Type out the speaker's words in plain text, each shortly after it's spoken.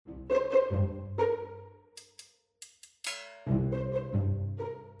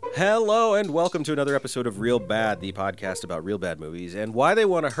Hello and welcome to another episode of Real Bad, the podcast about real bad movies and why they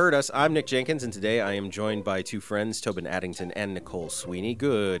want to hurt us. I'm Nick Jenkins, and today I am joined by two friends, Tobin Addington and Nicole Sweeney.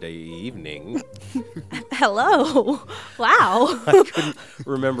 Good evening. Hello. Wow. I couldn't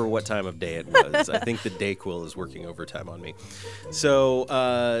remember what time of day it was. I think the Dayquil is working overtime on me. So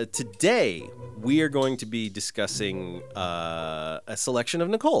today we are going to be discussing a selection of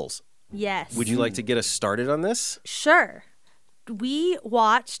Nicole's. Yes. Would you like to get us started on this? Sure. We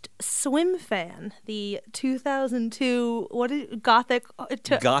watched Swim Fan, the 2002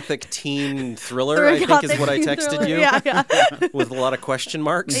 gothic teen thriller, I think is what I texted you. Yeah. With a lot of question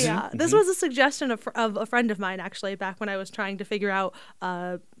marks. Yeah. This was a suggestion of a friend of mine, actually, back when I was trying to figure out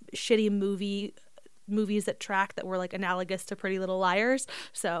shitty movies that track that were like analogous to Pretty Little Liars.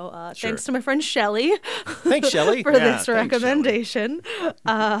 So thanks to my friend Shelley. Thanks, Shelley. for this recommendation.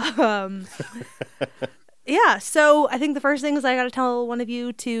 Yeah, so I think the first thing is I got to tell one of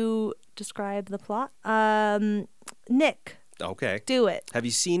you to describe the plot. Nick. Okay. Do it. Have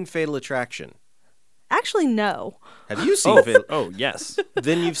you seen Fatal Attraction? Actually, no. Have you seen Fatal? Oh, yes.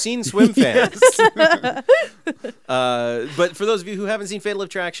 Then you've seen Swim Fan. But for those of you who haven't seen Fatal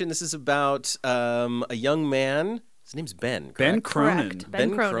Attraction, this is about a young man. His name's Ben. Correct? Ben Cronin. Correct.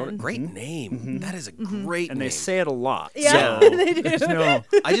 Ben Cronin. Great name. That is a great name. And they say it a lot. Yeah, so they do. No.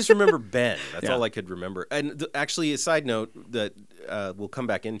 I just remember Ben. That's Yeah. all I could remember. And actually, a side note that we'll come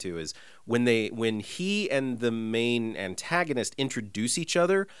back into is when he and the main antagonist introduce each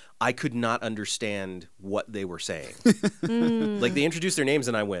other, I could not understand what they were saying. Like they introduced their names,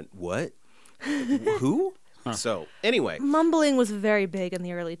 and I went, "What? Who?" So anyway, Mumbling was very big in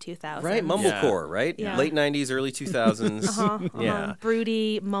the early 2000s. right? Mumblecore, right? Yeah. Late 90s, early 2000s. Yeah.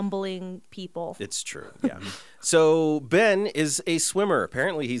 Broody, mumbling people. It's true, yeah. So Ben is a swimmer.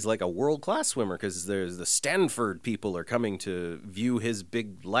 Apparently he's like a world-class swimmer because there's the Stanford people are coming to view his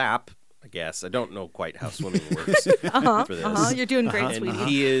big lap, I guess. I don't know quite how swimming works for this. You're doing great, And sweetie.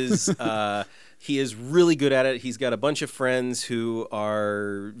 he is really good at it. He's got a bunch of friends who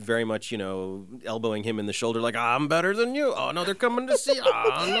are very much, elbowing him in the shoulder like, I'm better than you. Oh, no, they're coming to see.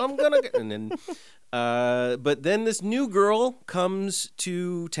 Oh, no, I'm going to. And then, but then this new girl comes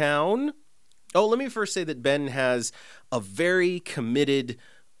to town. Oh, let me first say that Ben has a very committed,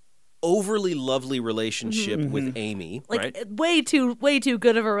 overly lovely relationship with Amy. Like right? way too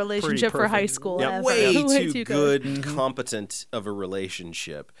good of a relationship for high perfect. school. Yeah, ever. Way too good, competent of a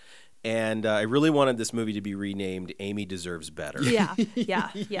relationship. And I really wanted this movie to be renamed Amy Deserves Better. Yeah.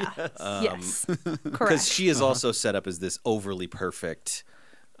 Yes. Correct. Because she is also set up as this overly perfect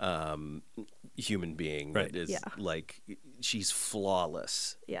human being Right. that is like, she's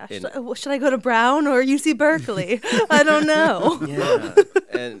flawless. Yeah. And- Should I go to Brown or UC Berkeley? I don't know. Yeah.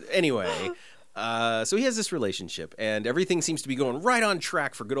 And anyway, so he has this relationship, and everything seems to be going right on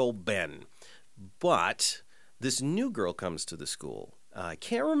track for good old Ben. But this new girl comes to the school. I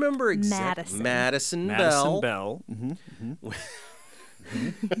can't remember exactly. Madison Bell.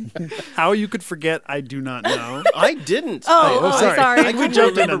 How you could forget, I do not know. I didn't. Sorry. I We could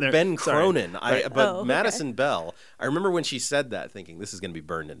jumped in remember there. Ben Sorry. Cronin. Right. But Madison Bell, I remember when she said that thinking, this is going to be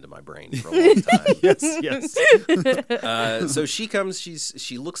burned into my brain for a long time. Yes. So she comes,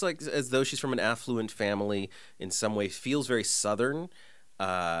 she looks like as though she's from an affluent family in some way, feels very Southern.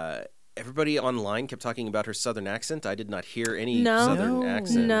 Everybody online kept talking about her Southern accent. I did not hear any Southern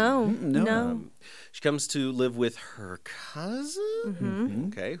accent. No. She comes to live with her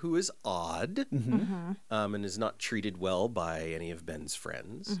cousin, okay, who is odd and is not treated well by any of Ben's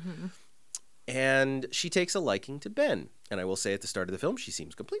friends. And she takes a liking to Ben. And I will say at the start of the film, she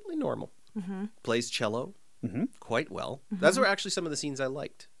seems completely normal. Plays cello quite well. Those were actually some of the scenes I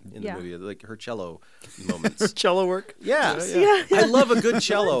liked in the movie, like her cello moments. Cello work. Yeah. I love a good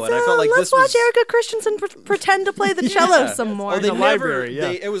cello, and I felt like let's this was... watch Erica Christensen pretend to play the cello some more. Oh, they the never, library, yeah.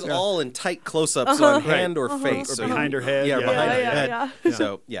 it was all in tight close-ups on hand or face. Or So behind her head. Yeah, behind her head. Yeah.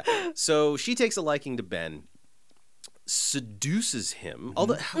 So, So she takes a liking to Ben, seduces him.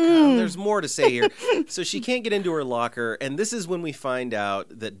 Although there's more to say here. So she can't get into her locker, and this is when we find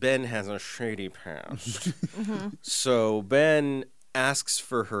out that Ben has a shady past. So Ben asks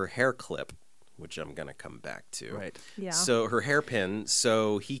for her hair clip, which I'm going to come back to. Right. Yeah. So her hairpin,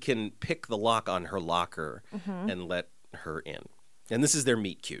 so he can pick the lock on her locker and let her in. And this is their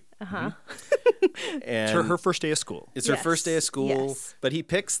meet cute. And It's her first day of school. It's her Yes. first day of school, Yes. but he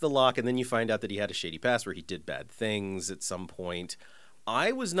picks the lock, and then you find out that he had a shady past where he did bad things at some point.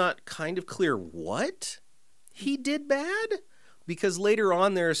 I was not kind of clear what he did bad, because later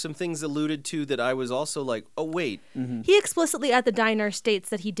on there are some things alluded to that I was also like, oh, wait. He explicitly at the diner states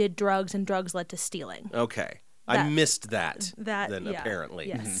that he did drugs and drugs led to stealing. Okay. I missed that. Then yeah. apparently.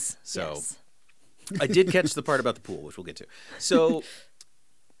 Yes. So yes. I did catch the part about the pool, which we'll get to. So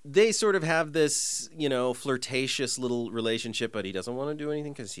they sort of have this, flirtatious little relationship, but he doesn't want to do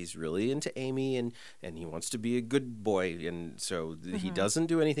anything because he's really into Amy and he wants to be a good boy. And so he doesn't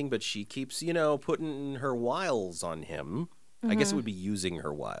do anything, but she keeps, putting her wiles on him. I guess it would be using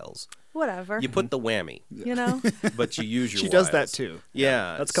her wiles. Whatever. You put the whammy. But you use your She wiles. does that too.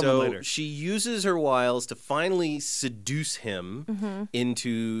 Yeah. That's coming later. She uses her wiles to finally seduce him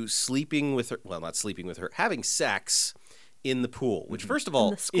into sleeping with her. Well, not sleeping with her, having sex in the pool, which first of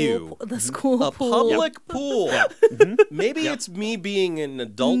all, ew. The school a pool. public pool. Maybe it's me being an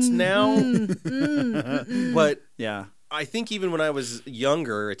adult now, but Yeah. I think even when I was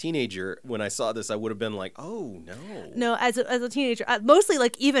younger, a teenager, when I saw this, I would have been like, "Oh no!" No, as a teenager, mostly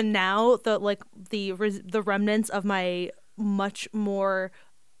like even now, the remnants of my much more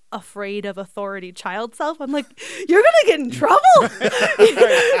afraid of authority child self. I'm like, you're gonna get in trouble,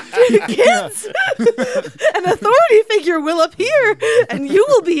 kids. An authority figure will appear, and you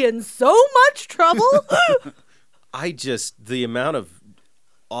will be in so much trouble. The amount of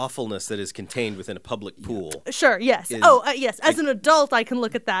awfulness that is contained within a public pool. Sure. Yes. Yes. As an adult, I can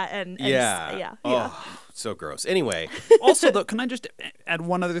look at that and yeah. Oh, so gross. Anyway. Also, though, can I just add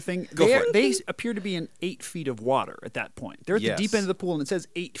one other thing? Go for it. They appear to be in 8 feet of water at that point. They're at the deep end of the pool, and it says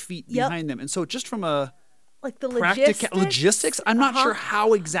 8 feet behind them. And so, just from a like the logistics, I'm not sure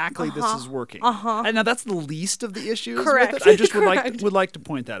how exactly this is working. And now that's the least of the issues Correct. with it. I just would like to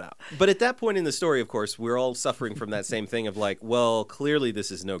point that out. But at that point in the story, of course, we're all suffering from that same thing of like, well, clearly this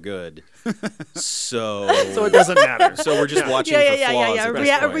is no good. So it doesn't matter. So we're just watching for flaws. At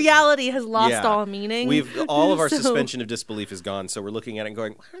this point. Reality has lost all meaning. All of our suspension of disbelief is gone. So we're looking at it and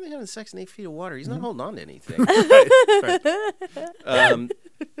going, why are they having sex in 8 feet of water? He's not holding on to anything. Right.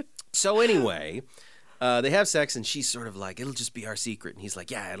 So anyway. They have sex, and she's sort of like, it'll just be our secret. And he's like,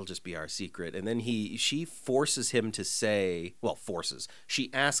 yeah, it'll just be our secret. And then she forces him to say,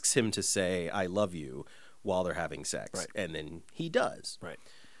 she asks him to say, I love you, while they're having sex. Right. And then he does. Right.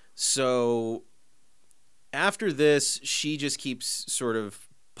 So after this, she just keeps sort of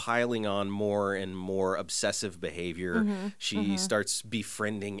piling on more and more obsessive behavior. She starts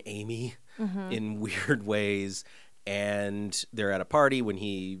befriending Amy in weird ways. And they're at a party when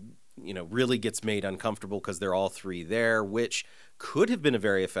he really gets made uncomfortable because they're all three there, which could have been a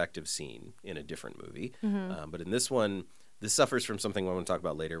very effective scene in a different movie. But in this one, this suffers from something I want to talk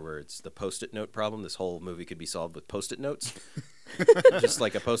about later where it's the Post-it note problem. This whole movie could be solved with Post-it notes. Just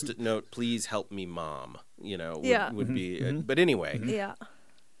like a Post-it note, please help me, Mom, would be. But anyway. Yeah.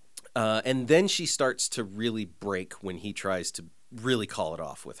 And then she starts to really break when he tries to really call it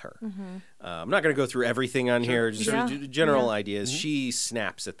off with her. I'm not going to go through everything on here, just general ideas. She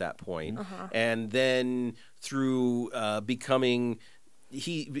snaps at that point. And then through becoming,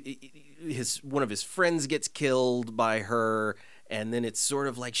 one of his friends gets killed by her, and then it's sort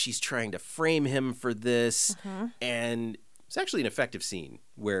of like she's trying to frame him for this. And it's actually an effective scene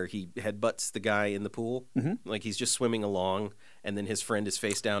where he headbutts the guy in the pool. Like he's just swimming along, and then his friend is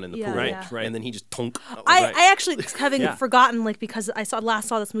face down in the pool. Right. And then he just tonk. I actually, having forgotten, because I last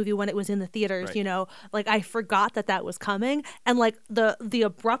saw this movie when it was in the theaters, I forgot that was coming. And the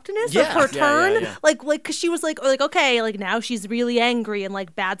abruptness of her turn, because she was like, okay, now she's really angry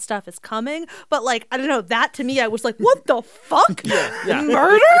and bad stuff is coming. But I don't know, that to me, I was like, what the fuck?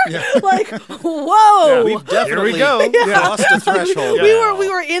 Murder? Whoa. We've definitely Here we go. crossed a threshold. We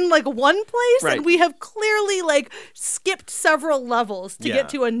were in one place and we have clearly skipped several levels to get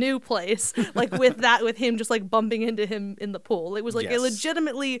to a new place, with him just bumping into him in the pool. It was a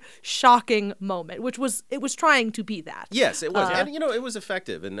legitimately shocking moment, which was trying to be that. Yes, it was. And it was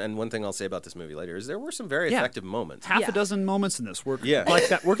effective. And one thing I'll say about this movie later is there were some very effective moments. Half a dozen moments in this worked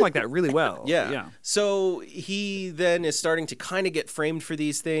like that really well. Yeah. So he then is starting to kind of get framed for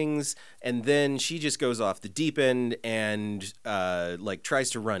these things, and then she just goes off the deep end and tries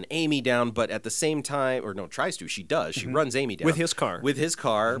to run Amy down, but at the same time, she does. She runs Amy down. With his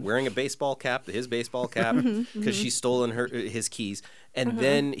car. Wearing a baseball cap, his baseball cap, because she's stolen his keys. And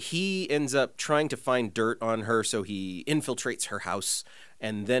then he ends up trying to find dirt on her, so he infiltrates her house.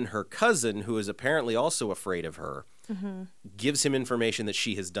 And then her cousin, who is apparently also afraid of her, gives him information that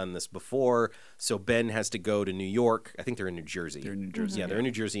she has done this before. So Ben has to go to New York. I think they're in New Jersey. They're in New Jersey. Yeah, they're in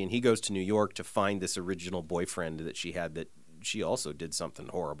New Jersey. And he goes to New York to find this original boyfriend that she had that she also did something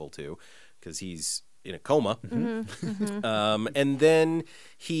horrible to, because he's in a coma. And then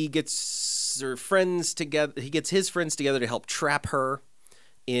he gets her friends together. He gets his friends together to help trap her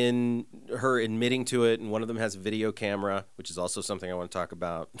in her admitting to it, and one of them has a video camera, which is also something I want to talk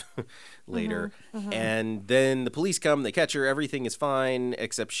about later. And then the police come, they catch her, everything is fine,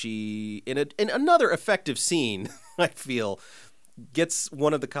 except she, in another effective scene, I feel, gets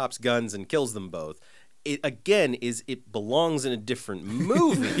one of the cops' guns and kills them both. It again it belongs in a different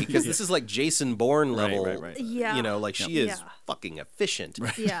movie because this is like Jason Bourne level. Right. Yeah. You know, like she is fucking efficient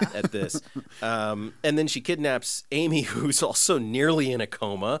Yeah. at this. And then she kidnaps Amy, who's also nearly in a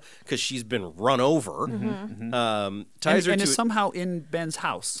coma because she's been run over. Ties her and to is somehow in Ben's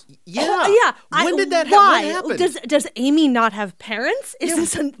house. yeah. Oh, yeah. When did that why? happen? Does Amy not have parents?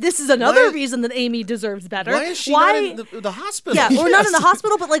 This is another Why- reason that Amy deserves better. Why is she not in the hospital? Yeah, or not in the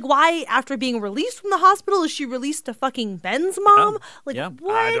hospital, but like, why after being released from the hospital is she released to fucking Ben's mom? Like, yeah,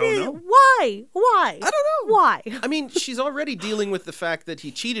 what I don't is- know. Why? I don't know. Why? I mean, she's already dealing with the fact that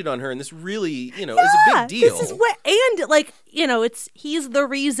he cheated on her, and this really, is a big deal. This is what, and like, he's the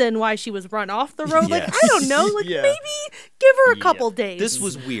reason why she was run off the road. Like, Yes. I don't know, like Yeah. maybe give her a couple days. This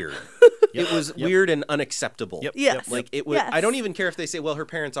was weird. It was weird and unacceptable. Yep. Yes. Like it was. Yes. I don't even care if they say, "Well, her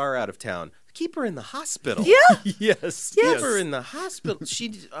parents are out of town." Keep her in the hospital. Yeah. Yes. Keep her in the hospital.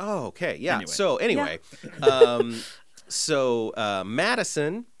 Okay. Yeah. Anyway. So anyway,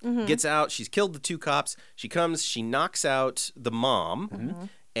 Madison gets out. She's killed the two cops. She comes. She knocks out the mom.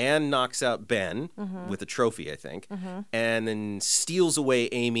 And knocks out Ben with a trophy, I think, and then steals away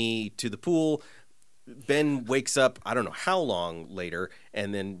Amy to the pool. Ben wakes up, I don't know how long later,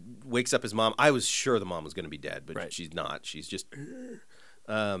 and then wakes up his mom. I was sure the mom was going to be dead, but she's not. She's just...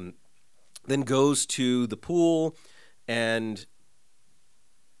 then goes to the pool, and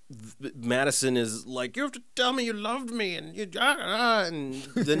Madison is like, "You have to tell me you loved me," and and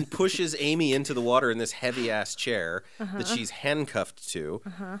then pushes Amy into the water in this heavy-ass chair that she's handcuffed to,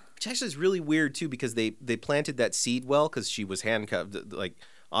 which actually is really weird, too, because they planted that seed well because she was handcuffed, like...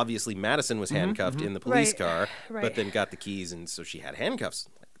 Obviously, Madison was handcuffed in the police car, but then got the keys, and so she had handcuffs.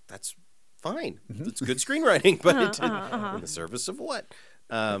 Like, that's fine. It's good screenwriting, but it didn't, in the service of what?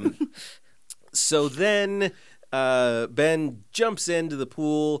 So then Ben jumps into the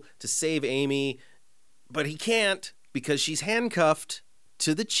pool to save Amy, but he can't because she's handcuffed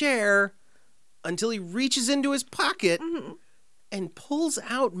to the chair until he reaches into his pocket and pulls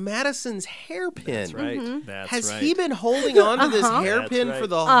out Madison's hairpin. That's right. That's Has right. he been holding on to this hairpin That's for right.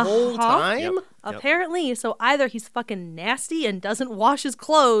 the whole time? Yep. Apparently, so either he's fucking nasty and doesn't wash his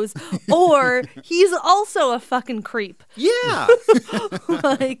clothes, or he's also a fucking creep. Yeah.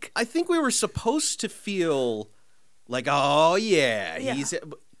 Like, I think we were supposed to feel like, oh, yeah. he's...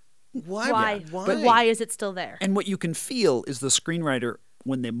 Why? But why is it still there? And what you can feel is the screenwriter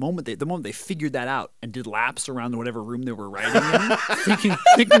when the moment they figured that out and did laps around whatever room they were writing in,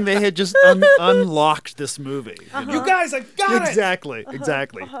 thinking they had just unlocked this movie. You guys, I got it!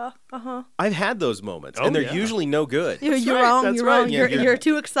 Exactly. I've had those moments, Oh, and they're yeah. usually no good. You're right, wrong. that's You're right. wrong. Yeah, You're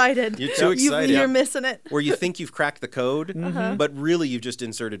too excited. You're too excited. You're missing it. Where you think you've cracked the code, but really you've just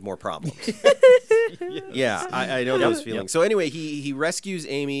inserted more problems. Yeah, I know those feelings. So anyway, he rescues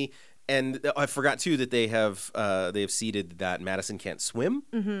Amy, and I forgot too that they have seeded that Madison can't swim.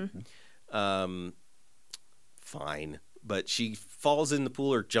 Fine, but she falls in the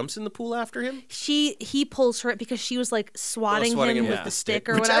pool or jumps in the pool after him. He pulls her because she was like swatting him with the stick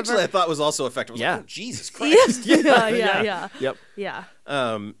or which whatever. actually I thought was also effective. I was Yeah. like, oh, Jesus Christ. yeah. Yep. Yeah.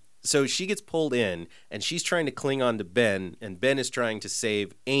 So she gets pulled in, and she's trying to cling on to Ben, and Ben is trying to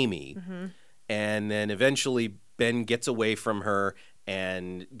save Amy. And then eventually Ben gets away from her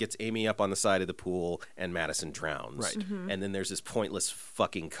and gets Amy up on the side of the pool, and Madison drowns. Right. And then there's this pointless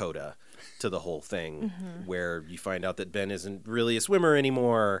fucking coda to the whole thing where you find out that Ben isn't really a swimmer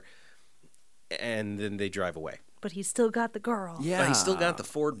anymore, and then they drive away. But he's still got the girl. Yeah. But he's still got the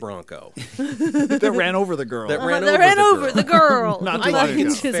Ford Bronco. that ran over the girl. That ran They over ran the over girl. the girl. Not I too long think ago.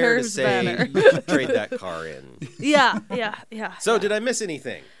 it's fair to Deserves say better. you should trade that car in. Yeah. So did I miss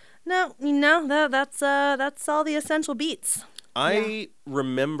anything? No, that's all the essential beats. I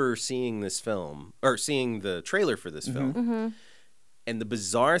remember seeing this film, or seeing the trailer for this film, and the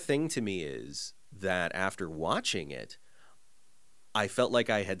bizarre thing to me is that after watching it, I felt like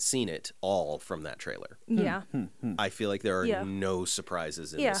I had seen it all from that trailer. Yeah. I feel like there are Yeah. no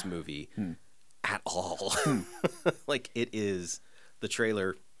surprises in Yeah. this movie at all. Like the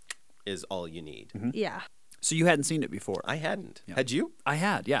trailer is all you need. Yeah. So you hadn't seen it before? I hadn't. Had you? I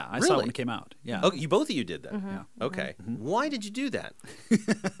had, yeah. I saw it Really? when it came out. Yeah. Oh, both of you did that. Yeah. Okay. Why did you do that?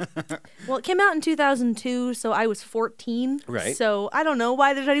 Well, it came out in 2002, so I was 14. Right. So I don't know,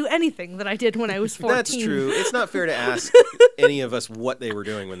 why did I do anything that I did when I was 14? That's true. It's not fair to ask any of us what they were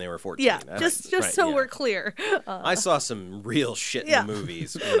doing when they were 14. Yeah, That's- just so yeah. we're clear. I saw some real shit in Yeah. the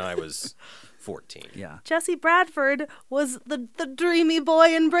movies when I was 14. Yeah. Jesse Bradford was the dreamy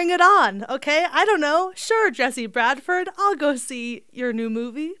boy in Bring It On, okay? I don't know. Sure, Jesse Bradford, I'll go see your new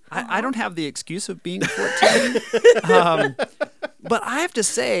movie. I don't have the excuse of being 14. But I have to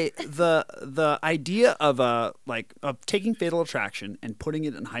say the idea of taking Fatal Attraction and putting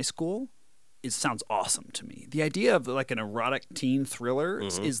it in high school sounds awesome to me. The idea of like an erotic teen thriller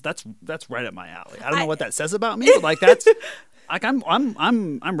is that's right up my alley. I don't know what that says about me, but like that's like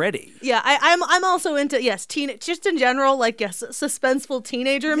I'm ready. Yeah, I'm also into just in general, like suspenseful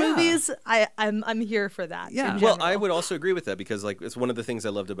teenager movies. I'm here for that. Yeah. in Well, general. I would also agree with that because like it's one of the things I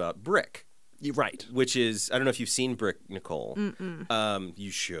loved about Brick. You're right. Which is, I don't know if you've seen Brick, Nicole. You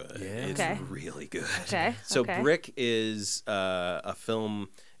should. Yeah. It's Okay. really good. Okay, So okay. Brick is a film,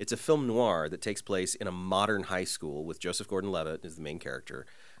 it's a film noir that takes place in a modern high school with Joseph Gordon-Levitt as the main character.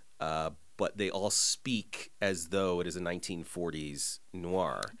 But they all speak as though it is a 1940s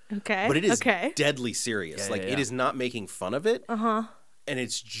noir. Okay. But it is okay. deadly serious. Yeah, like, yeah, it yeah. is not making fun of it. Uh-huh. And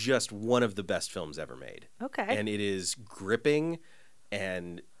it's just one of the best films ever made. Okay. And it is gripping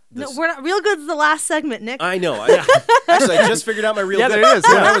and... No, we're not real good's the last segment, Nick. I know. Actually, I just figured out my real Yeah, good. there it is,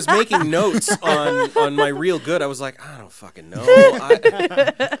 When yeah. I was making notes on my real good, I was like, I don't fucking know.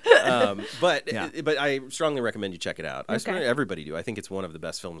 But I strongly recommend you check it out. I Okay. recommend everybody do. I think it's one of the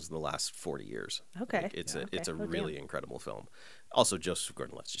best films in the last 40 years. Okay. Like, it's a Oh, really damn. incredible film. Also, Joseph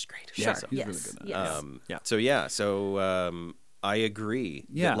Gordon-Levitt's just great. Sure. he's yes. really good in Yes. So I agree.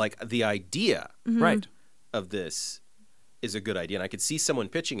 Yeah. That, like the idea Right. of this is a good idea, and I could see someone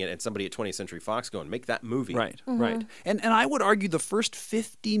pitching it and somebody at 20th Century Fox going, make that movie. Right, right. And I would argue the first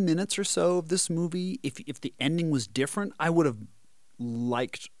 50 minutes or so of this movie, if the ending was different, I would have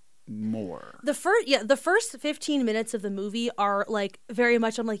liked more. The first 15 minutes of the movie are like very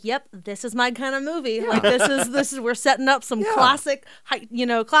much. I'm like, yep, this is my kind of movie. Like this is we're setting up some classic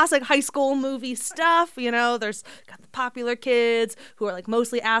high school movie stuff. There's got the popular kids who are like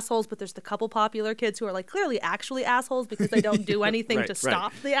mostly assholes, but there's the couple popular kids who are like clearly actually assholes because they don't do anything Right, to right.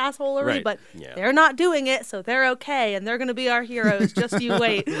 stop the assholery. Right. But Yeah. they're not doing it, so they're okay, and they're gonna be our heroes. Just you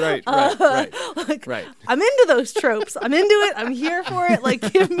wait. Right. Like, Right. I'm into those tropes. I'm into it. I'm here for it.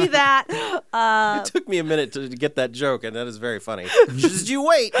 Like, give me that. It took me a minute to get that joke, and that is very funny. Just you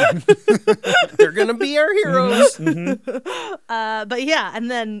wait. They're going to be our heroes. But yeah,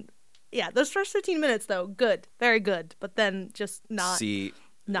 and then those first 15 minutes though, good, very good. But then just not. See,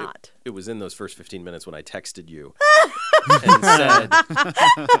 Not. It was in those first 15 minutes when I texted you and said,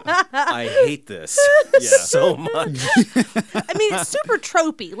 I hate this so much. I mean, it's super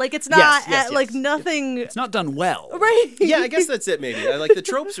tropey. Like it's not yes. like nothing. It's not done well. Right. Yeah, I guess that's it. Maybe like the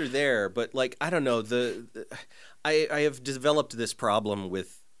tropes are there, but like I don't know. I have developed this problem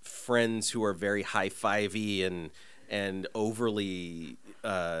with friends who are very high-fivey and overly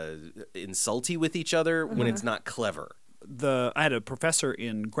insulty with each other when it's not clever. I had a professor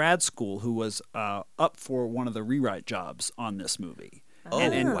in grad school who was up for one of the rewrite jobs on this movie,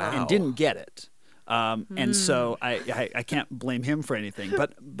 and wow. didn't get it. And so I can't blame him for anything.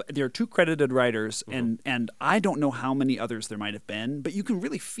 But there are two credited writers, and I don't know how many others there might have been. But you can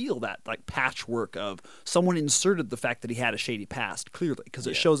really feel that like patchwork of someone inserted the fact that he had a shady past clearly because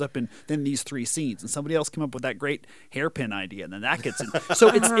it shows up in then these three scenes, and somebody else came up with that great hairpin idea, and then that gets in. So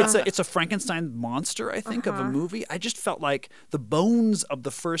it's a Frankenstein monster, I think, of a movie. I just felt like the bones of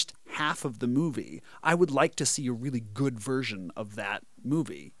the first half of the movie. I would like to see a really good version of that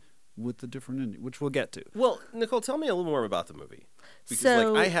movie. With the different ending, which we'll get to. Well, Nicole, tell me a little more about the movie. Because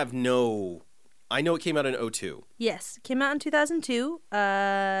So- I know it came out in 2002. Yes, came out in 2002.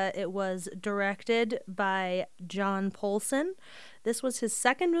 It was directed by John Polson. This was his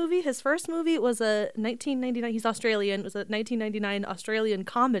second movie. His first movie was a 1999. He's Australian. It was a 1999 Australian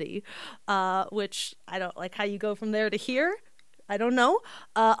comedy, which I don't like how you go from there to here. I don't know.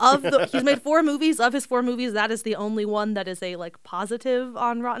 He's made 4 movies. Of his 4 movies, that is the only one that is a like positive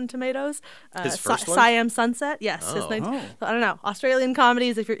on Rotten Tomatoes. His first one? Siam Sunset. Yes. Oh. I don't know. Australian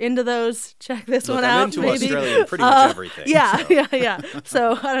comedies. If you're into those, check this Look, one I'm out. into maybe. Australian pretty much everything. Yeah, so. yeah.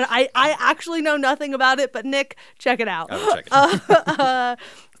 So I don't know. I actually know nothing about it, but Nick, check it out. I will check it out.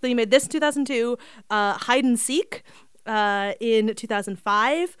 So you made this in 2002, Hide and Seek in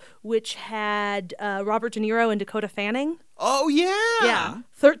 2005, which had Robert De Niro and Dakota Fanning. Oh, yeah. Yeah.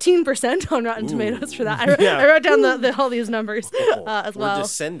 13% on Rotten Tomatoes for that. I wrote down all these numbers as well. We're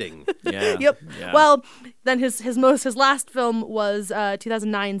descending. Yeah. Yep. Yeah. Well, then his last film was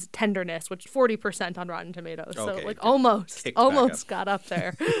 2009's Tenderness, which 40% on Rotten Tomatoes. So Okay. almost Kicked back up. got up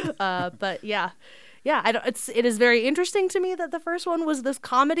there. But yeah. Yeah, it is very interesting to me that the first one was this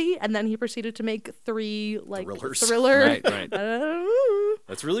comedy, and then he proceeded to make 3 like thriller. Right.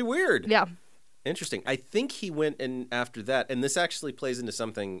 That's really weird. Yeah. Interesting. I think he went and after that, and this actually plays into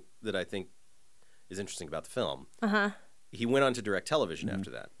something that I think is interesting about the film. He went on to direct television after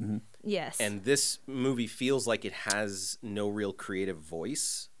that. Yes. And this movie feels like it has no real creative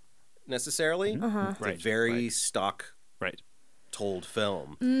voice necessarily. It's a Right, very stock Right. told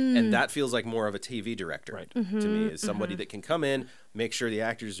film. And that feels like more of a TV director to me, is somebody that can come in, make sure the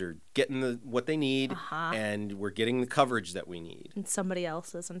actors are getting what they need, and we're getting the coverage that we need. And somebody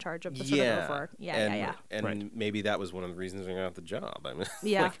else is in charge of the sort of over. Yeah. And maybe that was one of the reasons I got the job. I mean,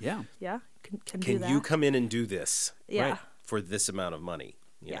 Yeah. like, Yeah. Yeah. Can do can that. you come in and do this Yeah. for this amount of money?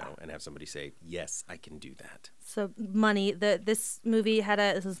 You Yeah. know, and have somebody say, yes, I can do that. So money. This movie had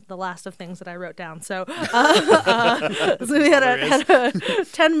this is the last of things that I wrote down. So this movie had a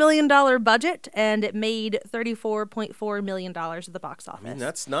 $10 million budget, and it made $34.4 million at the box office. I mean,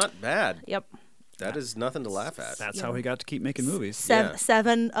 that's not bad. Yep. That is nothing to laugh at. That's how he got to keep making movies. Yeah.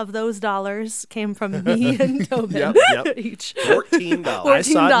 7 of those dollars came from me and Tobin Yep. each. $14. I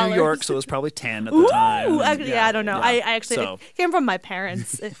saw it in New $14. York, so it was probably 10 at the time. Ooh, actually, I don't know. Yeah. I actually So- it came from my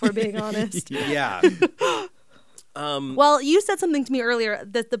parents, if we're being honest. Yeah. Well, you said something to me earlier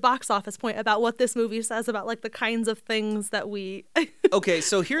that the box office point about what this movie says about like the kinds of things that we Okay,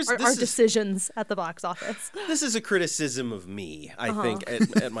 so here's our this is decisions at the box office. this is a criticism of me, I think,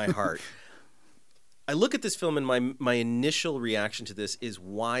 at my heart. I look at this film and my initial reaction to this is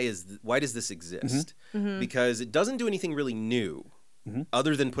why does this exist? Because it doesn't do anything really new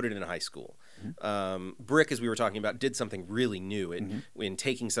other than put it in a high school. Brick, as we were talking about, did something really new in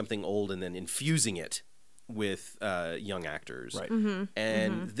taking something old and then infusing it with young actors. Right.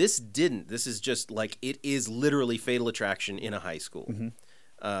 And this didn't. This is just like, it is literally Fatal Attraction in a high school.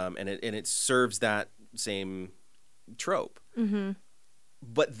 And it serves that same trope.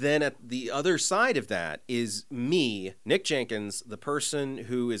 But then at the other side of that is me, Nick Jenkins, the person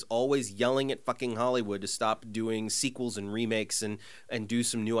who is always yelling at fucking Hollywood to stop doing sequels and remakes and do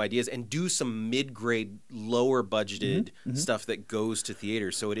some new ideas and do some mid-grade, lower budgeted stuff that goes to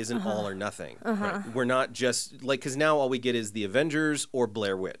theaters so it isn't all or nothing. Right. We're not just like, because now all we get is The Avengers or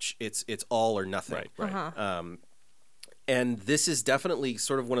Blair Witch. It's all or nothing. Right. And this is definitely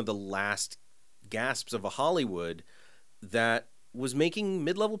sort of one of the last gasps of a Hollywood that was making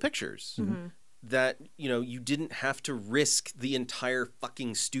mid-level pictures that, you know, you didn't have to risk the entire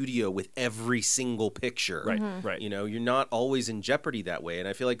fucking studio with every single picture. Right. You know, you're not always in jeopardy that way. And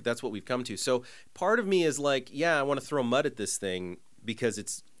I feel like that's what we've come to. So part of me is like, yeah, I want to throw mud at this thing because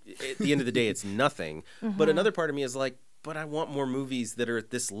it's, at the end of the day, it's nothing. But another part of me is like, but I want more movies that are at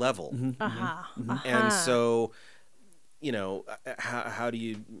this level. And so, you know, how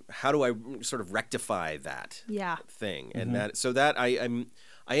do I sort of rectify that thing? And that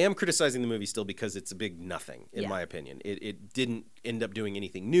I am criticizing the movie still because it's a big nothing in my opinion. It didn't end up doing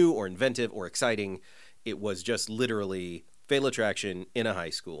anything new or inventive or exciting. It was just literally Fatal Attraction in a high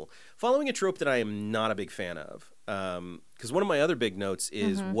school, following a trope that I am not a big fan of. Because one of my other big notes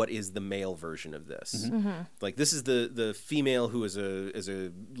is what is the male version of this? Like, this is the female who is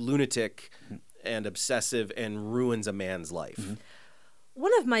a lunatic and obsessive and ruins a man's life.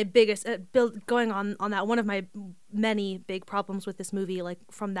 One of my biggest going on that, one of my many big problems with this movie, like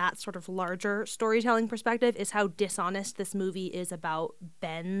from that sort of larger storytelling perspective, is how dishonest this movie is about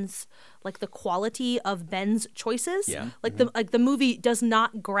Ben's, like the quality of Ben's choices. Like the movie does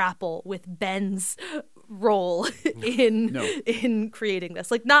not grapple with Ben's role in creating this.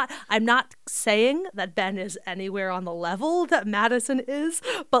 Like, I'm not saying that Ben is anywhere on the level that Madison is,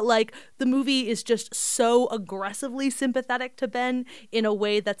 but like the movie is just so aggressively sympathetic to Ben in a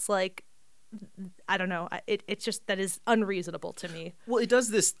way that's like, I don't know. It's just, that is unreasonable to me. Well, it does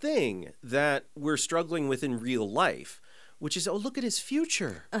this thing that we're struggling with in real life, which is, oh, look at his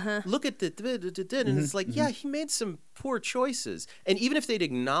future. Look at the and it's like, yeah, he made some poor choices. And even if they'd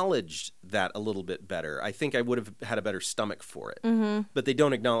acknowledged that a little bit better, I think I would have had a better stomach for it. But they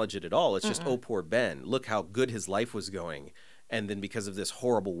don't acknowledge it at all. It's just, oh, poor Ben. Look how good his life was going. And then because of this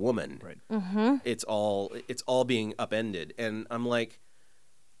horrible woman, it's all being upended. And I'm like,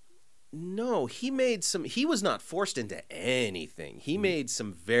 no, he was not forced into anything. He made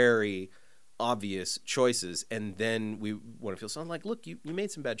some very obvious choices, and then we want to feel something like, look, you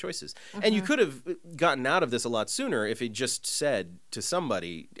made some bad choices. And you could have gotten out of this a lot sooner if he just said to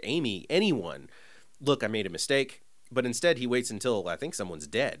somebody, Amy, anyone, look, I made a mistake. But instead he waits until I think someone's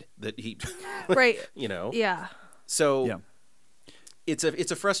dead that he Right. you know. Yeah. So it's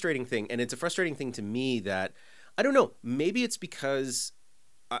a frustrating thing, and it's a frustrating thing to me that I don't know, maybe it's because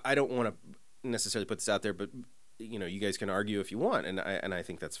I don't want to necessarily put this out there, but you know, you guys can argue if you want, and I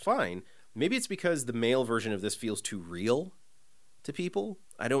think that's fine. Maybe it's because the male version of this feels too real to people.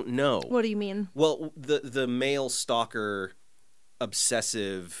 I don't know. What do you mean? Well, the male stalker,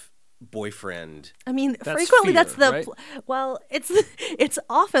 obsessive boyfriend. I mean, That's frequently fear, that's the right? well, it's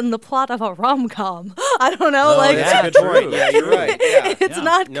often the plot of a rom-com. I don't know, like that's a good true. point. Yeah, you're right. Yeah. it's Yeah.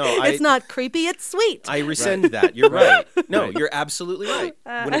 not No, it's not creepy, it's sweet. I rescind that. You're right. No, you're absolutely right.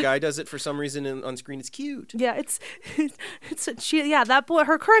 When a guy does it for some reason on screen, it's cute. Yeah, it's that boy,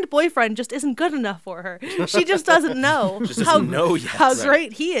 her current boyfriend just isn't good enough for her. She just doesn't know doesn't know yet. how Right.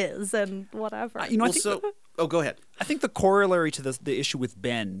 great he is and whatever. You know, I Well, think go ahead. I think the corollary to the issue with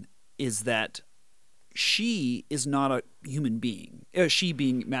Ben is that she is not a human being. She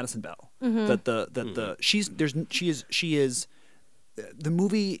being Madison Bell. That she is. The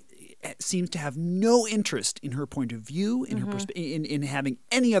movie seems to have no interest in her point of view, in her in having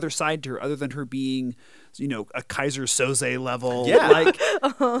any other side to her other than her being, you know, a Kaiser Soze level like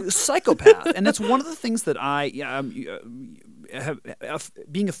psychopath. And that's one of the things that I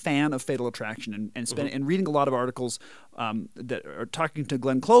being a fan of Fatal Attraction and reading a lot of articles that are talking to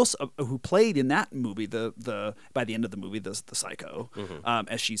Glenn Close, who played in that movie, the by the end of the movie, the psycho,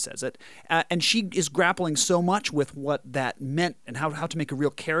 as she says it, and she is grappling so much with what that meant and how to make a real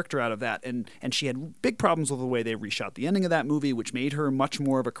character out of that, and she had big problems with the way they reshot the ending of that movie, which made her much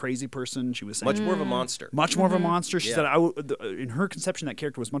more of a crazy person. She was saying, Much more of a monster. much more of a monster. She Yeah. said, in her conception, that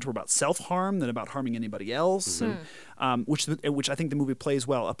character was much more about self-harm than about harming anybody else, and which I think the movie plays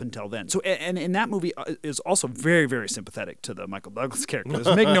well up until then. So, and in that movie is also very, very sympathetic to the Michael Douglas character.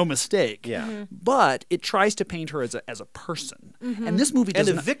 Let's make no mistake. Yeah. But it tries to paint her as a person, and this movie And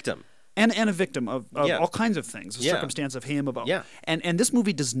doesn't. a victim. And a victim of Yeah. all kinds of things, the Yeah. circumstance of him, Yeah. and this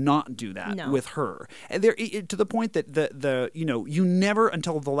movie does not do that No. with her. And to the point that you never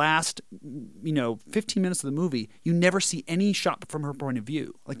until the last 15 minutes of the movie, you never see any shot from her point of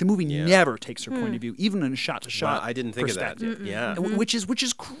view. Like the movie never takes her point of view, even in a shot to shot. Wow, I didn't think of that. perspective. Yeah. Which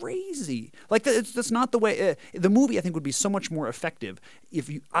is crazy. Like that's not the way. The movie I think would be so much more effective if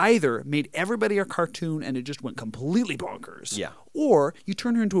you either made everybody a cartoon and it just went completely bonkers. Yeah. Or you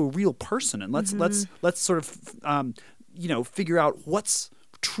turn her into a real person and let's sort of figure out what's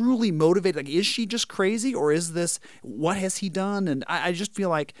truly motivated. Like, is she just crazy, or is this what has he done? And I just feel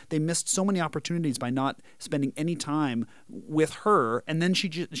like they missed so many opportunities by not spending any time with her. And then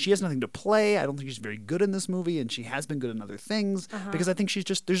she has nothing to play. I don't think she's very good in this movie, and she has been good in other things because I think there's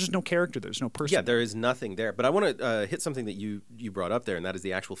just no character. There's no person. Yeah, there is nothing there. But I want to hit something that you brought up there, and that is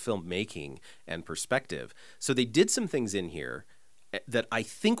the actual filmmaking and perspective. So they did some things in here that I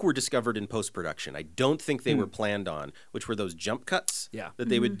think were discovered in post-production. I don't think they were planned on, which were those jump cuts that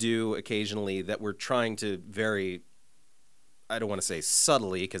they would do occasionally that were trying to very, I don't want to say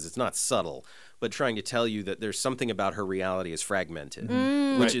subtly because it's not subtle, but trying to tell you that there's something about her reality is fragmented,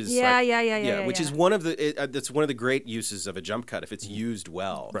 which is which is one of the that's one of the great uses of a jump cut if it's used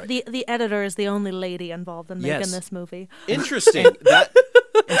well. Right. The editor is the only lady involved in making Yes. this movie. Interesting. That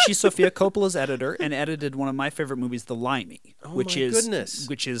And she's Sofia Coppola's editor and edited one of my favorite movies, The Limey, which my is goodness.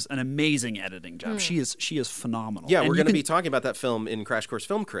 which is an amazing editing job. She is phenomenal. yeah, And we're you going to can- be talking about that film in Crash Course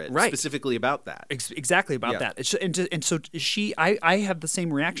Film Crit, Right. specifically about that. Exactly about Yeah. that. And so I have the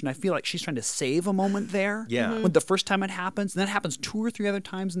same reaction. I feel like she's trying to save a moment there. Yeah. When the first time it happens, and that happens 2 or 3 other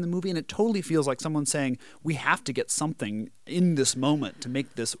times in the movie, and it totally feels like someone saying, we have to get something in this moment to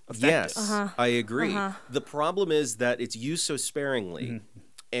make this effective. Yes, I agree. The problem is that it's used so sparingly,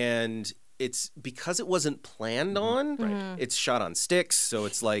 and it's because it wasn't planned on. It's shot on sticks, so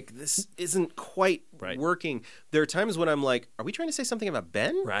it's like this isn't quite working. There are times when I'm like, "Are we trying to say something about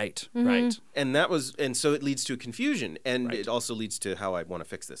Ben?" Right. And so it leads to a confusion, and it also leads to how I want to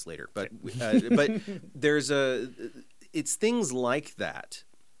fix this later. But it's things like that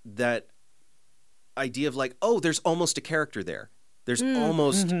idea of like, oh, there's almost a character there. There's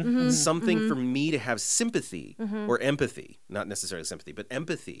almost something for me to have sympathy or empathy, not necessarily sympathy, but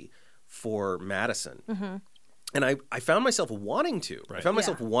empathy for Madison. And I found myself wanting to. I found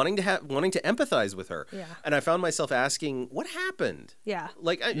myself wanting to empathize with her. Yeah. And I found myself asking, what happened? Yeah.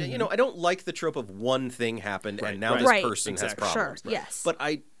 Like, I don't like the trope of one thing happened and now this Right. person has Exactly. problems. Sure. Yes. But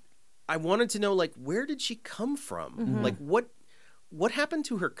I wanted to know, like, where did she come from? Like, what happened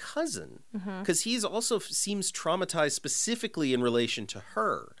to her cousin? Because he's also seems traumatized specifically in relation to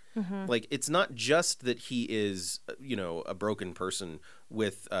her. Like, it's not just that he is, a broken person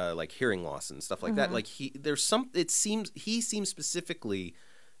with like hearing loss and stuff like that. Like, he seems specifically.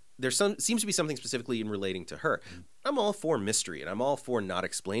 Seems to be something specifically in relating to her. I'm all for mystery and I'm all for not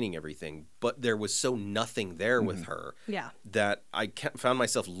explaining everything, but there was so nothing there with her that I found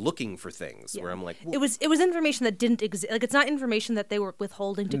myself looking for things where I'm like, it was information that didn't exist. Like, it's not information that they were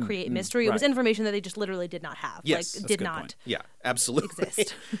withholding to create mystery. It was information that they just literally did not have. Yes, like, did not point. Yeah, absolutely.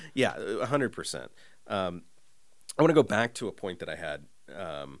 exist. Yeah, 100%. I want to go back to a point that I had.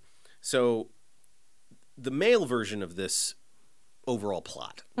 So the male version of this overall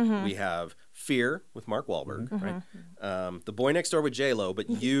plot. We have Fear with Mark Wahlberg, right? The Boy Next Door with J-Lo, but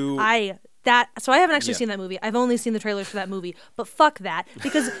you... So I haven't actually seen that movie. I've only seen the trailers for that movie. But fuck that,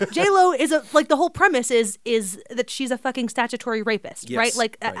 because J-Lo is the whole premise is that she's a fucking statutory rapist, right?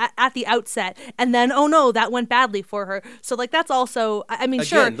 Like at the outset, and then oh no, that went badly for her. So like that's also, I mean, Again,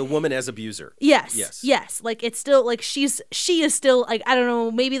 sure, the woman as abuser. Yes. Like it's still like she is still like, I don't know,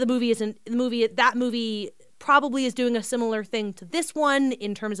 maybe that movie probably is doing a similar thing to this one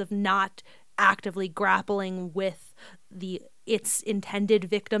in terms of not actively grappling with its intended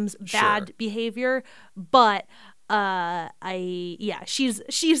victim's bad behavior, but she's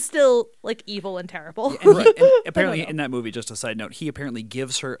still like evil and terrible. And apparently in that movie, just a side note, he apparently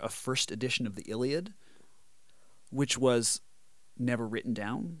gives her a first edition of the Iliad, which was never written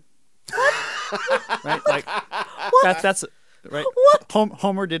down. Right? Like that's right. What?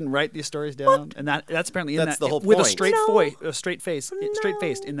 Homer didn't write these stories down, and that's apparently in That's that the whole with point. straight faced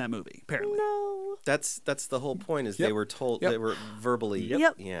in that movie. Apparently. No. That's the whole point. Is they were told they were verbally.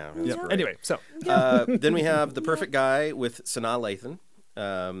 Yep. Yeah. Anyway, so Then we have The Perfect Guy with Sanaa Lathan,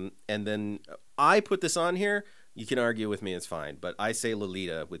 and then I put this on here. You can argue with me; it's fine. But I say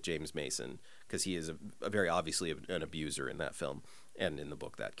Lolita with James Mason because he is a very obviously an abuser in that film, and in the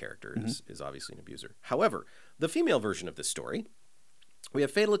book that character is obviously an abuser. However, the female version of this story, we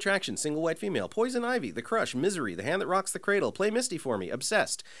have Fatal Attraction, Single White Female, Poison Ivy, The Crush, Misery, The Hand That Rocks the Cradle, Play Misty for Me,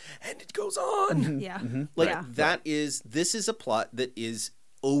 Obsessed, and it goes on. Yeah. This is a plot that is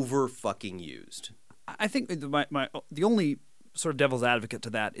over fucking used. I think the only sort of devil's advocate to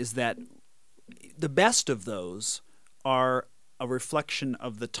that is that the best of those are a reflection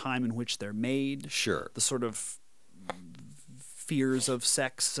of the time in which they're made. Sure. The sort of fears of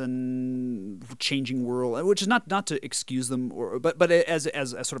sex and changing world, which is not to excuse them, but as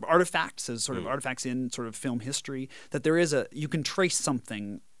sort of artifacts, artifacts in sort of film history, that there is you can trace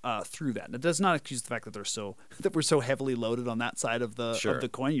something through that. It does not excuse the fact that we're so heavily loaded on that side of the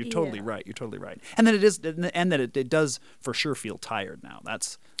coin. You're totally right. You're totally right, and that it does for sure feel tired now.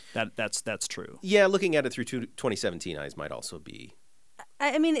 That's true. Yeah, looking at it through 2017 eyes might also be.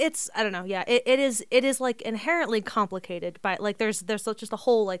 I mean, I don't know. Yeah, it is like inherently complicated by like there's just a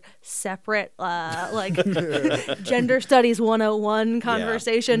whole like separate like gender studies 101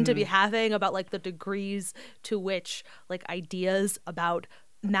 conversation to be having about like the degrees to which like ideas about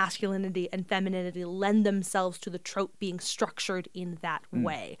masculinity and femininity lend themselves to the trope being structured in that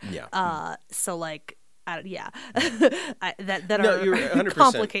way. Yeah. So like. That you're are 100%.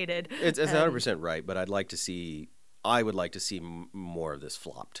 complicated. It's 100% right, but I would like to see more of this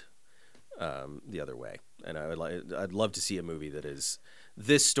flopped the other way, and I'd love to see a movie that is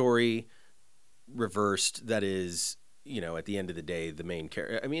this story reversed. That is, at the end of the day, the main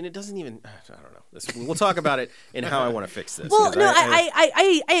character. I mean, it doesn't even. I don't know. We'll talk about it and how I want to fix this. Well, no,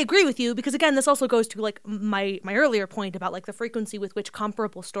 I agree with you because again, this also goes to like my earlier point about like the frequency with which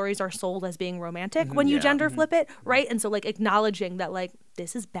comparable stories are sold as being romantic when you gender flip it, right? And so like acknowledging that like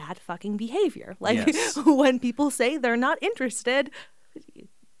this is bad fucking behavior. Like when people say they're not interested,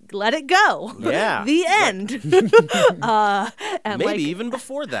 let it go. Yeah. The end. And maybe even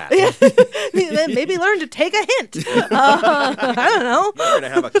before that. Maybe learn to take a hint. I don't know. We're going to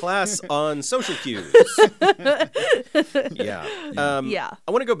have a class on social cues. Yeah. I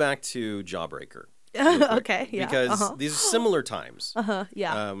want to go back to Jawbreaker. Okay, yeah. Because these are similar times.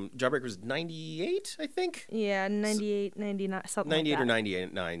 Yeah. Jawbreaker was 98, I think? Yeah, 98, 99, something 98 like that. or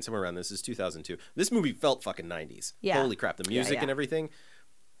 99, somewhere around this. This is 2002. This movie felt fucking 90s. Yeah. Holy crap, the music and everything.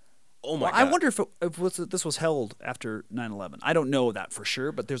 Oh my God. I wonder if this was held after 9/11. I don't know that for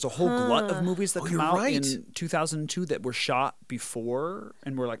sure, but there's a whole glut of movies that come out in 2002 that were shot before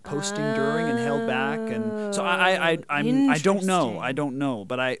and were like posting during and held back, and so I don't know,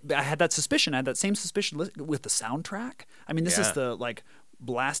 but I had that suspicion. I had that same suspicion with the soundtrack. I mean, this is the like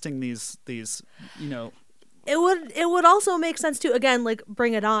blasting these It would also make sense to, again, like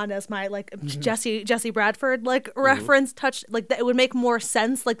Bring It On as my like Jesse Bradford like reference touch, like that it would make more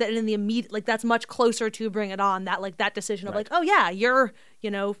sense, like that in the immediate, like that's much closer to Bring It On, that like that decision of like, oh yeah, you're, you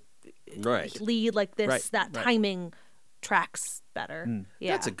know, lead like this, that timing tracks better.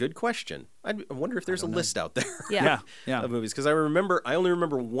 Yeah, that's a good question. I wonder if there's a list out there yeah of movies, because I only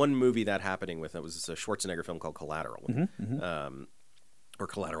remember one movie that happening with. It was a Schwarzenegger film called Collateral, or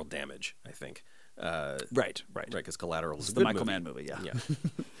Collateral Damage, I think. Right. Because Collateral is It's a the good Michael movie. Mann movie, yeah.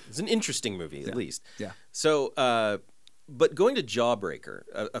 It's an interesting movie, at least. Yeah. So, but going to Jawbreaker,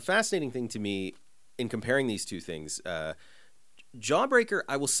 a fascinating thing to me in comparing these two things, Jawbreaker,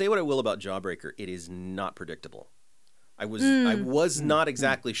 I will say what I will about Jawbreaker, it is not predictable. I was not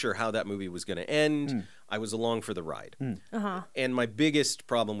exactly sure how that movie was going to end. I was along for the ride. And my biggest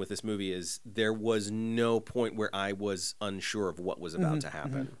problem with this movie is there was no point where I was unsure of what was about to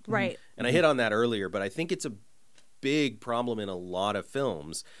happen. Right. And I hit on that earlier, but I think it's a big problem in a lot of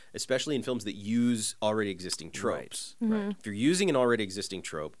films, especially in films that use already existing tropes. Right. If you're using an already existing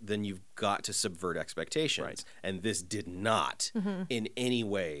trope, then you've got to subvert expectations. Right. And this did not in any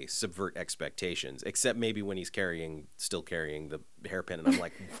way subvert expectations, except maybe when he's still carrying the hairpin, and I'm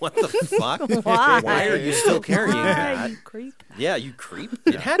like, what the fuck? Why are you still carrying that? You creep. Yeah, you creep.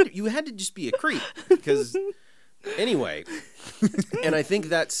 You had to just be a creep, because anyway, and I think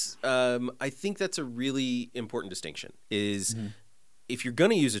that's a really important distinction. Is if you're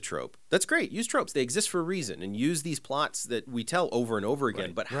going to use a trope, that's great. Use tropes; they exist for a reason, and use these plots that we tell over and over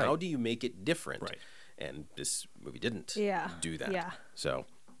again. But how do you make it different? Right. And this movie didn't do that. Yeah. So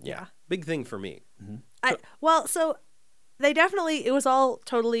big thing for me. So they definitely, it was all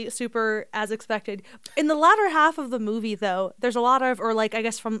totally super as expected. In the latter half of the movie, though, there's a lot of, or like, I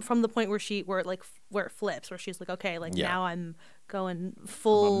guess from the point where it flips, where she's like, okay, like now I'm going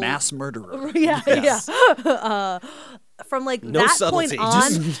full. I'm a mass murderer. Yeah. From like no that subtlety.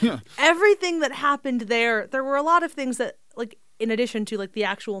 point on, everything that happened there were a lot of things that, like, in addition to like the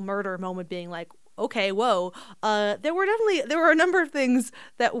actual murder moment being like, okay, whoa, there were a number of things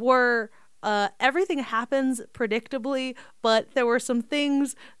that were, everything happens predictably, but there were some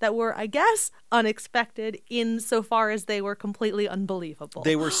things that were, I guess, unexpected insofar as they were completely unbelievable.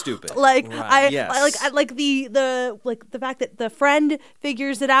 They were stupid. Like I like the fact that the friend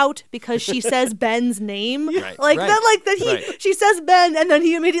figures it out because she says Ben's name. She says Ben, and then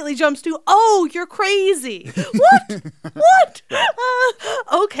he immediately jumps to, "Oh, you're crazy." What?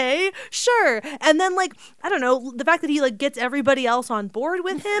 Okay, sure. And then, like, I don't know, the fact that he like gets everybody else on board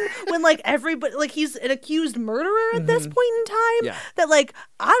with him when like everybody, like, he's an accused murderer at this point in time. That, like,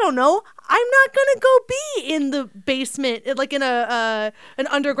 I don't know, I'm not gonna go be in the basement, like in an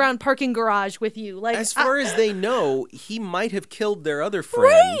underground parking garage with you. Like, as far as they know, he might have killed their other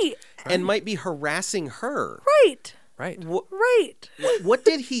friend and might be harassing her. Right. What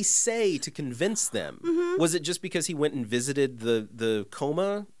did he say to convince them? Was it just because he went and visited the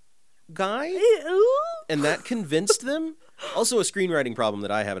coma guy? And that convinced them? Also, a screenwriting problem that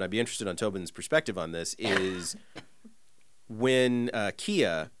I have, and I'd be interested on Tobin's perspective on this, is when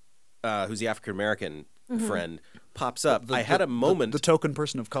Kia, who's the African-American friend, pops up, I had a moment. The token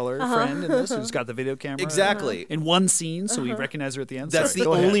person of color friend in this, who's got the video camera. Exactly. In one scene, so we recognize her at the end. That's the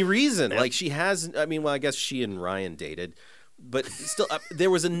only reason. Like, she has, I mean, well, I guess she and Ryan dated, but still, there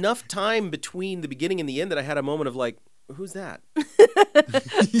was enough time between the beginning and the end that I had a moment of like, who's that?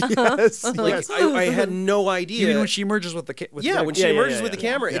 Yes. Like, I had no idea. You mean when she merges with the camera? When she emerges with the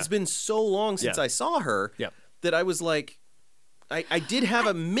camera. It's been so long since I saw her that I was like, I did have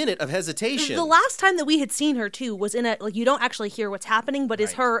a minute of hesitation. The last time that we had seen her, too, was in you don't actually hear what's happening, but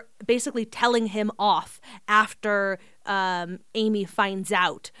is her basically telling him off after Amy finds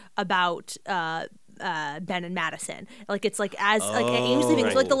out about Ben and Madison. Like, it's like Amy's leaving.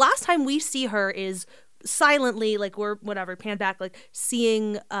 So, like, the last time we see her is silently, like, we're pan back, like,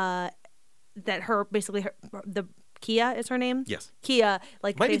 seeing that her, basically, the Kia is her name? Yes. Kia,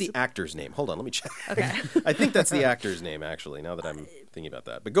 like, might be the actor's name. Hold on, let me check. Okay. I think that's the actor's name, actually, now that I'm thinking about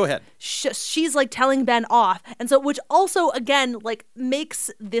that. But go ahead. She's, like, telling Ben off. And so, which also, again, like,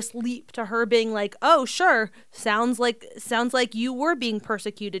 makes this leap to her being like, oh, sure, sounds like you were being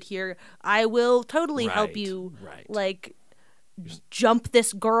persecuted here. I will totally help you, like, jump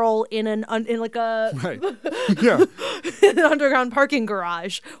this girl in an underground parking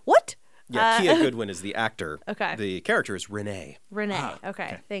garage. What? Yeah, Kia Goodwin is the actor. Okay. The character is Renee.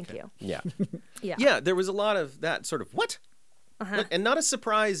 Okay. Thank you. Yeah. Yeah, there was a lot of that sort of, what? And not a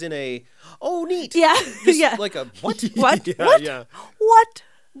surprise in a, oh, neat. Yeah. Just like a, what? What? Yeah, what? Yeah. What?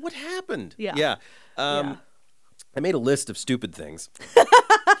 What happened? Yeah. I made a list of stupid things.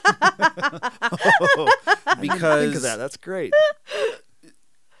 Because think of that. That's great.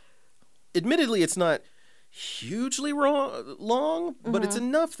 Admittedly, it's not hugely long, but it's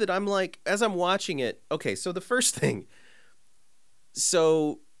enough that I'm like, as I'm watching it, okay, so the first thing.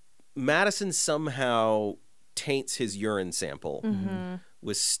 So Madison somehow taints his urine sample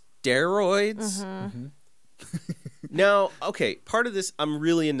with steroids. Now, okay, part of this, I'm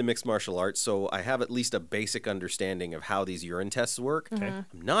really into mixed martial arts, so I have at least a basic understanding of how these urine tests work. Okay. I'm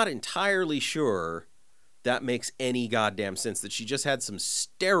not entirely sure that makes any goddamn sense, that she just had some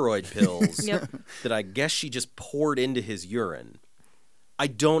steroid pills that I guess she just poured into his urine. I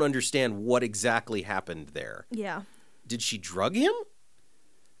don't understand what exactly happened there. Yeah. Did she drug him?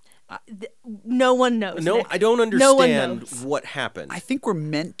 No one knows. No, Nick. I don't understand what happened. I think we're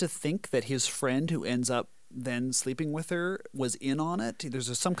meant to think that his friend who ends up then sleeping with her was in on it.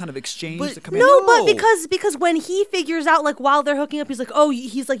 There's some kind of exchange that comes in. No, but because when he figures out, like, while they're hooking up, he's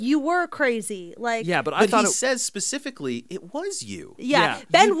like, you were crazy. Like, yeah, but I thought he says specifically it was you. Yeah,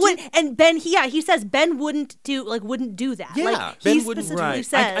 he says Ben wouldn't do that. Yeah, like, Ben he wouldn't. specifically Right.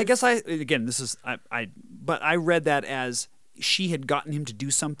 says. I guess but I read that as she had gotten him to do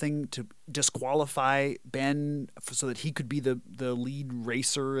something to disqualify Ben so that he could be the lead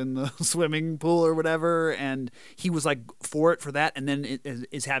racer in the swimming pool or whatever, and he was like for that, and then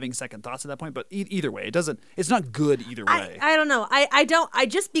is having second thoughts at that point. But either way, it's not good either way. I don't know. I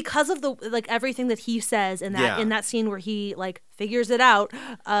just, because of the, like, everything that he says in that scene where he, like, figures it out,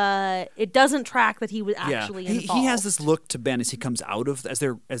 it doesn't track that he was actually involved. He has this look to Ben as he comes out of as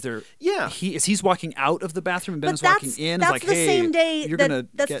he's walking out of the bathroom and Ben is walking in. That's like, the same day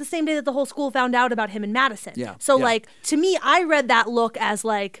the same day that the whole school found out about him and Madison. Yeah. So like, to me, I read that look as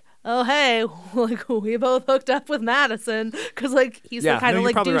like, oh hey, like, we both hooked up with Madison, because like he's the kind of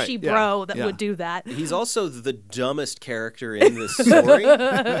like douchey bro that would do that. He's also the dumbest character in this story,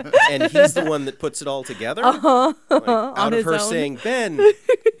 and he's the one that puts it all together. Like, out of her saying, Ben,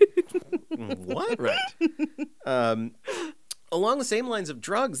 what? Right. Along the same lines of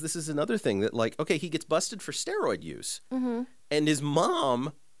drugs, this is another thing that, like, okay, he gets busted for steroid use, and his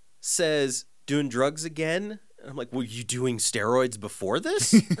mom says, doing drugs again? And I'm like, were you doing steroids before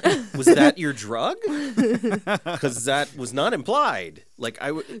this? Was that your drug? Because that was not implied. Like,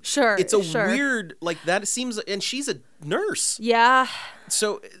 Sure. It's weird, like, that seems, and she's a nurse. Yeah.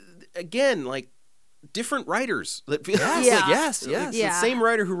 So, again, like, different writers. Yes. The same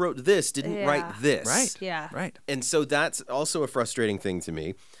writer who wrote this didn't write this. Right. Yeah. Right. And so that's also a frustrating thing to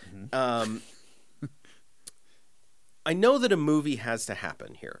me. I know that a movie has to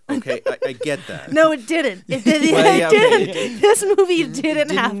happen here. Okay, I get that. No, it didn't. It didn't. This movie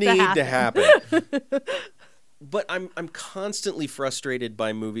didn't have to happen. But I'm constantly frustrated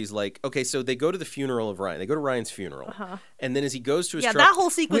by movies like, okay, so they go to the funeral of Ryan. They go to Ryan's funeral, and then as he goes to his truck, that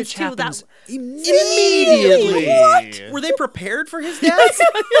whole sequence too. That immediately. What? Were they prepared for his death?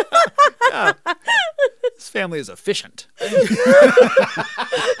 Yeah. His family is efficient.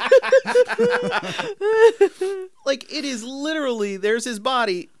 Like, it is literally, there's his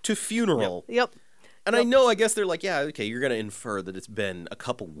body to funeral. Yep. And I guess they're like, yeah, okay, you're going to infer that it's been a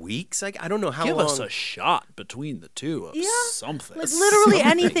couple weeks. Like, I don't know how long. Give us a shot between the two of something. Like, literally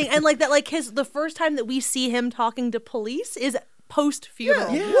anything. And like that, like the first time that we see him talking to police is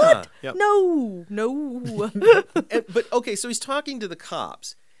post-funeral. Yeah. What? Yep. No. But, okay, so he's talking to the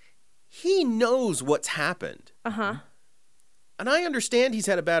cops. He knows what's happened. And I understand he's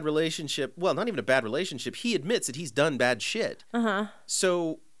had a bad relationship. Well, not even a bad relationship. He admits that he's done bad shit.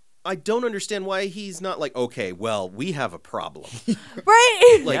 So I don't understand why he's not like, okay, well, we have a problem.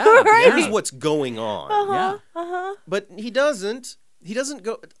 Right. Like, here's what's going on. But he doesn't. He doesn't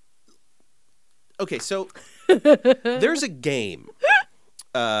go. Okay, so there's a game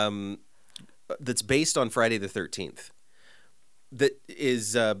that's based on Friday the 13th that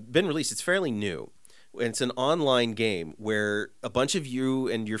is been released. It's fairly new. It's an online game where a bunch of you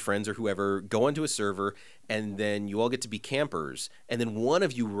and your friends or whoever go onto a server, and then you all get to be campers, and then one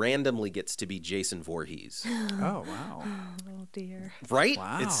of you randomly gets to be Jason Voorhees. Oh, wow. Oh, dear. Right?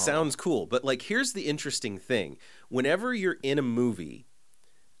 Wow. It sounds cool. But, like, here's the interesting thing. Whenever you're in a movie,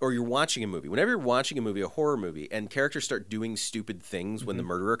 or you're watching a movie, whenever you're watching a movie, a horror movie, and characters start doing stupid things when the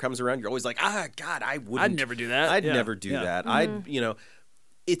murderer comes around, you're always like, God, I wouldn't. I'd never do that. I'd never do that.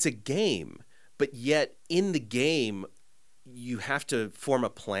 It's a game. But yet, in the game, you have to form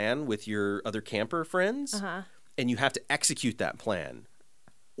a plan with your other camper friends, and you have to execute that plan,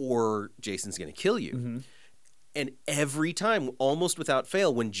 or Jason's going to kill you. And every time, almost without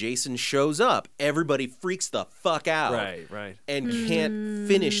fail, when Jason shows up, everybody freaks the fuck out. Right. And can't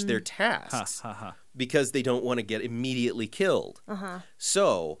finish their tasks. because they don't want to get immediately killed.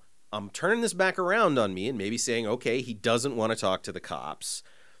 So I'm turning this back around on me and maybe saying, okay, he doesn't want to talk to the cops.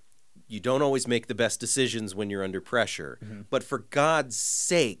 You don't always make the best decisions when you're under pressure. But for God's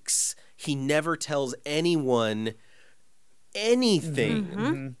sakes, he never tells anyone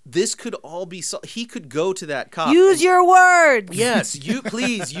anything. This could all be he could go to that cop. Use your words. Yes, you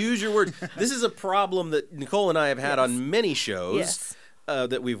please use your words. This is a problem that Nicole and I have had on many shows. Yes.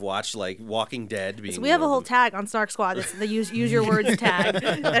 That we've watched, like Walking Dead. Being So we have a whole tag on Snark Squad. It's the use your words tag,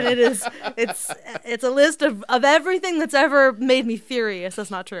 and it's a list of everything that's ever made me furious. That's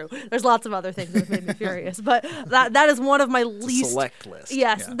not true. There's lots of other things that have made me furious, but that is one of my least select list.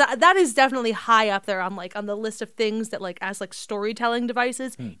 Yes, that is definitely high up there on the list of things that as storytelling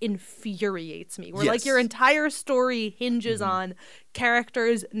devices infuriates me. Where Yes. your entire story hinges on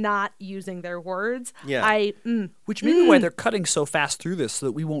characters not using their words. Yeah. Which may be why they're cutting so fast through this so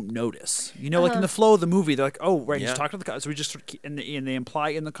that we won't notice. Like in the flow of the movie, they're like, oh, right, he's talking to the cops. So we just and they imply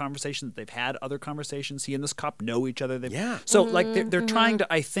in the conversation that they've had other conversations. He and this cop know each other. So they're trying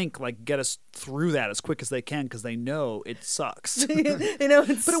to, I think, get us through that as quick as they can because they know it sucks.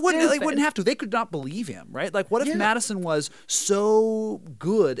 It's But they wouldn't have to. They could not believe him, right? What if Madison was so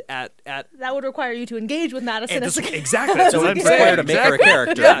good at that would require you to engage with Madison as a exactly. That's what I'm require saying. to make her a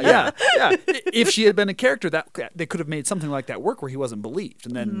character. Yeah. If she had been a character, that they could have made something like that work where he wasn't believed,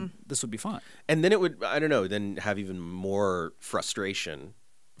 and then this would be fine. And then it would, I don't know, then have even more frustration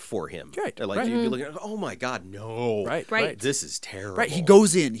for him. Right, You'd be looking at, oh my God, no. Right. This is terrible. Right. He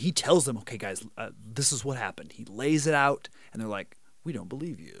goes in. He tells them, okay, guys, this is what happened. He lays it out, and they're like, we don't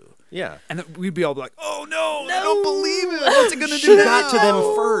believe you. Yeah. And then we'd be all like, oh no, I don't believe it. What's it going to do She now? got to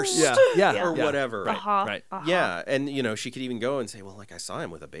them first. Yeah. Or whatever. Right. Yeah. And, she could even go and say, well, I saw him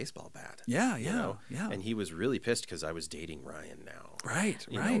with a baseball bat. Yeah. And he was really pissed because I was dating Ryan now. Right.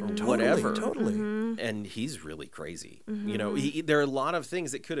 Totally. Whatever. Totally. And he's really crazy. There are a lot of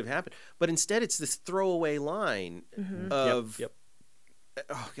things that could have happened. But instead, it's this throwaway line of,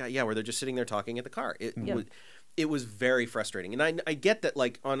 oh, God, yeah, where they're just sitting there talking at the car. It was very frustrating. And I get that,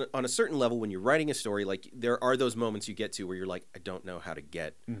 on a certain level, when you're writing a story, there are those moments you get to where you're like, I don't know how to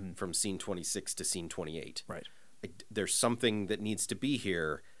get from scene 26 to scene 28. Right. There's something that needs to be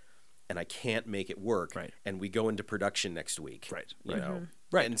here, and I can't make it work. Right. And we go into production next week. Right. You know?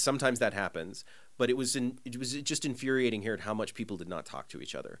 Right. And sometimes that happens. But it was just infuriating here at how much people did not talk to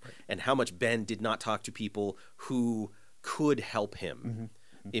each other. Right. And how much Ben did not talk to people who could help him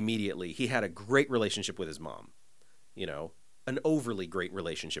immediately. He had a great relationship with his mom. An overly great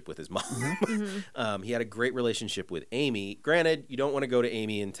relationship with his mom. He had a great relationship with Amy. Granted, you don't want to go to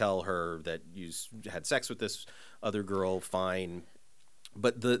Amy and tell her that you had sex with this other girl, fine.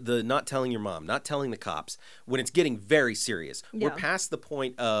 But the not telling your mom, not telling the cops, when it's getting very serious, we're past the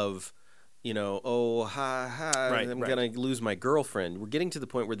point of, I'm going to lose my girlfriend. We're getting to the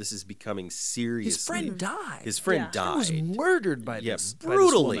point where this is becoming serious. His friend died. His friend died. He was murdered by this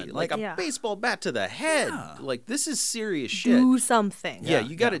brutally, by this woman. like a baseball bat to the head. This is serious shit. Do something. Yeah,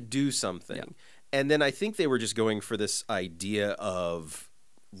 you got to do something. Yeah. And then I think they were just going for this idea of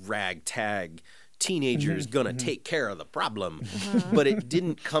ragtag teenagers gonna take care of the problem, but it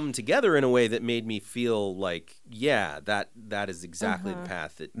didn't come together in a way that made me feel like, that is exactly the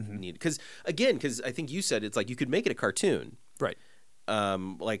path that needed. Because I think you said it's like you could make it a cartoon, right?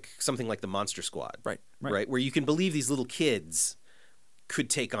 Like something like the Monster Squad, right, where you can believe these little kids could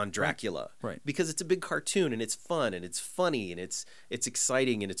take on Dracula, right? Because it's a big cartoon and it's fun and it's funny and it's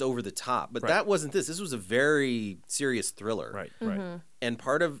exciting and it's over the top. But that wasn't this. This was a very serious thriller, right.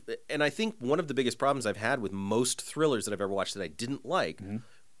 And I think one of the biggest problems I've had with most thrillers that I've ever watched that I didn't like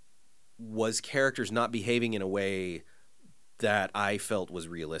was characters not behaving in a way that I felt was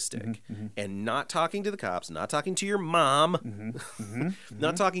realistic, and not talking to the cops, not talking to your mom,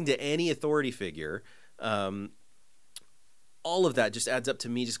 not talking to any authority figure. All of that just adds up to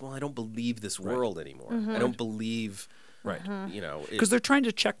me I don't believe this world anymore. I don't believe Right. You know, because they're trying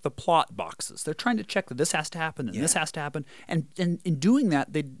to check the plot boxes. They're trying to check that this has to happen and this has to happen. And in doing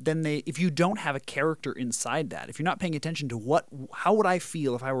that, they if you don't have a character inside that, if you're not paying attention to how would I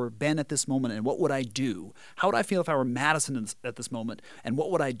feel if I were Ben at this moment and what would I do? How would I feel if I were Madison at this moment and what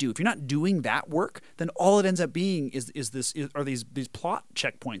would I do? If you're not doing that work, then all it ends up being is these plot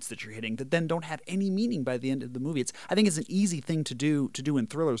checkpoints that you're hitting that then don't have any meaning by the end of the movie. I think it's an easy thing to do in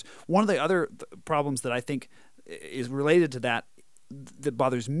thrillers. One of the other problems that I think is related to that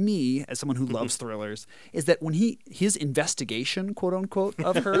bothers me as someone who loves thrillers is that when his investigation, quote unquote,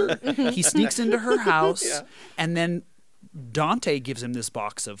 of her, he sneaks into her house and then Dante gives him this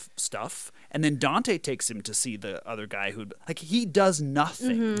box of stuff, and then Dante takes him to see the other guy who, like, he does nothing.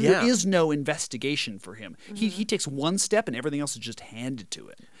 Mm-hmm. There Yeah. is no investigation for him. He takes one step, and everything else is just handed to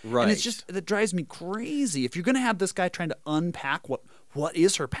him. Right. And it's just that drives me crazy. If you're going to have this guy trying to unpack what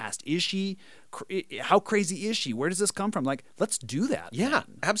is her past, is she how crazy is she? Where does this come from? Like, let's do that. Yeah,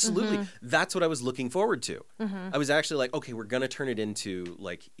 then. absolutely. Mm-hmm. That's what I was looking forward to. I was actually like, okay, we're gonna turn it into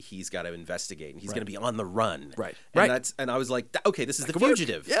like he's got to investigate and he's gonna be on the run. Right. And Right. and I was like, okay, this is the could work.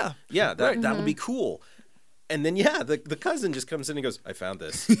 fugitive. Yeah. Yeah. That Right. that would be cool. And then the cousin just comes in and goes, I found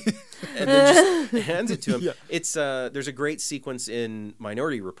this, and then just hands it to him. Yeah. It's there's a great sequence in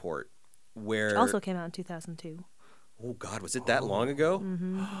Minority Report where Also came out in 2002. oh God, was it that long ago?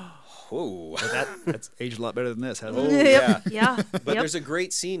 Mm-hmm. Oh. That's aged a lot better than this, hasn't Oh, it? yeah. Yeah. But Yep. there's a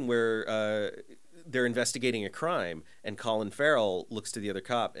great scene where they're investigating a crime, and Colin Farrell looks to the other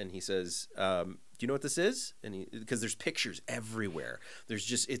cop and he says, "Do you know what this is?" And because there's pictures everywhere, it's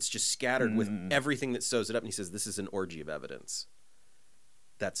just scattered with everything that sews it up. And he says, "This is an orgy of evidence.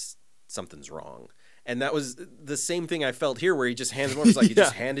 Something's wrong." And that was the same thing I felt here, where he just hands him over. It's like he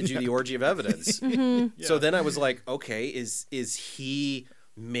just handed you the orgy of evidence. So then I was like, okay, is he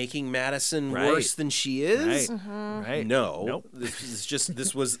making Madison Right. worse than she is? Right. No, Nope.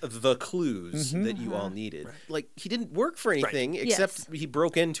 this was the clues that you all needed. Like, he didn't work for anything except Yes. he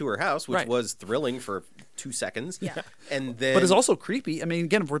broke into her house, which Right. was thrilling for 2 seconds. Yeah. And then, But it's also creepy. I mean,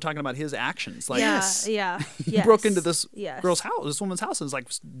 again, if we're talking about his actions, like Yes. Yeah. he broke into this Yes. girl's house, this woman's house, and was like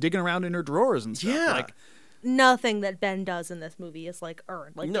digging around in her drawers and stuff. Yeah. Like, Nothing that Ben does in this movie is like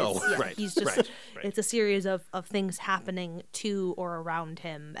earned. Like, No. it's- yeah, Right, he's just right. it's a series of things happening to or around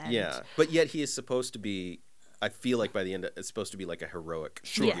him. And yeah, but yet he is supposed to be. I feel like by the end, it's supposed to be like a heroic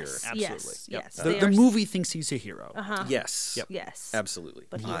figure. Yes, Absolutely. yes, Yep. yes. The, They the are- movie thinks he's a hero. Yes. Yep. Yes, Absolutely.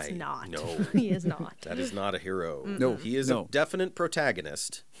 but he is not. No. He is not. That is not a hero. No, He is no. a definite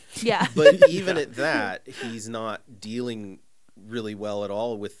protagonist. Yeah, But even at that, he's not dealing really well at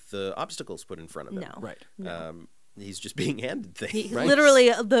all with the obstacles put in front of him. no, Right. He's just being handed things. He, literally,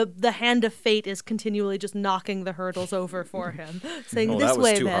 the hand of fate is continually just knocking the hurdles over for him, saying, Oh, "This that was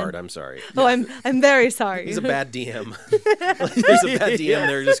way, too Ben." hard. I'm sorry. Oh, I'm very sorry. He's a bad DM. Like, there's a bad DM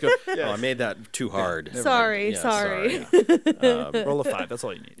there. Just go, oh, I made that too hard. Sorry, Yeah, sorry. Roll a 5. That's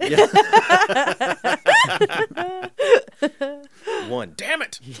all you need. One. Damn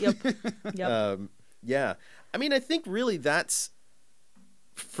it. Yep. Yeah. I mean, I think really that's,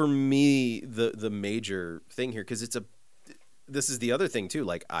 for me, the major thing here, because this is the other thing too.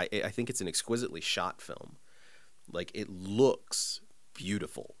 Like, I think it's an exquisitely shot film. Like, it looks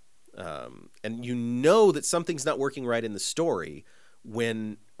beautiful, and you know that something's not working right in the story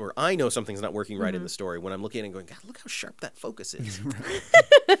or I know something's not working right in the story when I'm looking at it and going, God, look how sharp that focus is.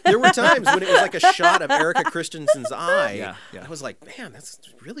 There were times when it was like a shot of Erica Christensen's eye. Yeah, yeah. I was like, man, that's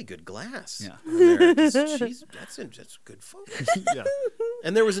really good glass. Yeah. There. That's good focus. Yeah.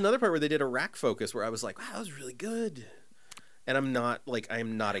 And there was another part where they did a rack focus where I was like, wow, that was really good. And I'm not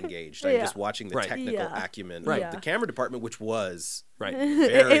engaged. I'm Yeah. just watching the Right. technical Yeah. acumen Right. of the camera department, which was Right.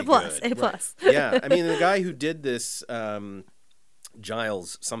 very A plus, good. A plus. Yeah, I mean, the guy who did this,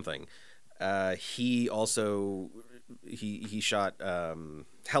 Giles something, he also he shot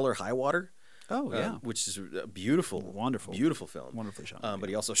Hell or High Water. Oh, yeah. Which is a beautiful, Wonderful. beautiful film. Wonderfully shot. But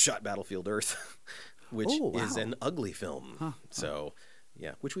he also shot Battlefield Earth, which Oh, wow. is an ugly film. So,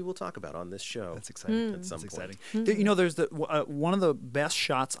 yeah, which we will talk about on this show. That's exciting. At some That's point. exciting. You know, there's one of the best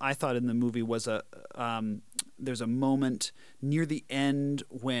shots I thought in the movie was there's a moment near the end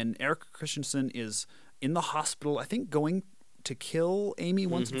when Erica Christensen is in the hospital, I think going to kill Amy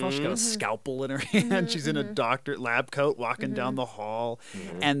once and for all. She's got a scalpel in her hand. She's in a doctor lab coat walking down the hall.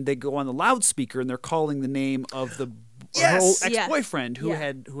 And they go on the loudspeaker and they're calling the name of the her old Yes. ex-boyfriend who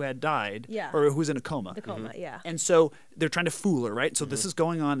Yeah. had died Yeah. or who was in a coma. The coma, yeah. And so they're trying to fool her, right? So this is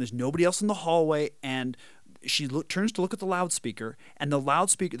going on. There's nobody else in the hallway, and she turns to look at the loudspeaker, and the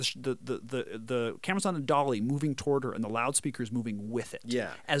loudspeaker, the camera's on a dolly moving toward her, and the loudspeaker is moving with it.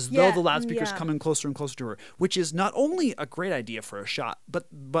 Yeah. As though Yeah, the loudspeaker's yeah. coming closer and closer to her, which is not only a great idea for a shot, but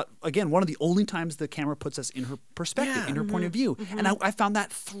again, one of the only times the camera puts us in her perspective, Yeah. in her point of view. And I found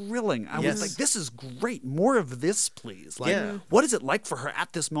that thrilling. I Yes. was like, this is great. More of this, please. Like, Yeah. what is it like for her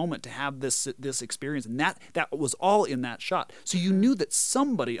at this moment to have this experience? And that was all in that shot. So you knew that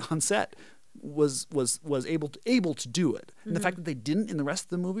somebody on set was able to do it. And the fact that they didn't in the rest of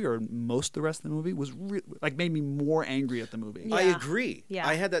the movie, or most of the rest of the movie, was made me more angry at the movie. Yeah. I agree. Yeah.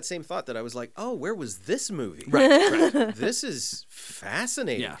 I had that same thought that I was like, oh, where was this movie? Right. This is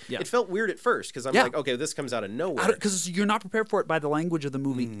fascinating. Yeah, yeah. It felt weird at first because I'm Yeah. like, okay, this comes out of nowhere. Because you're not prepared for it by the language of the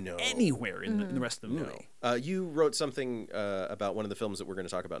movie No. anywhere in the rest of the movie. You wrote something about one of the films that we're going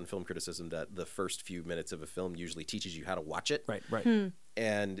to talk about in film criticism, that the first few minutes of a film usually teaches you how to watch it. Right.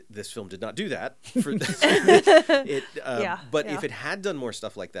 And this film did not do that. But Yeah. if it had done more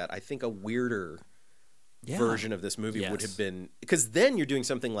stuff like that, I think a weirder Yeah. version of this movie would Yes. have been, because then you're doing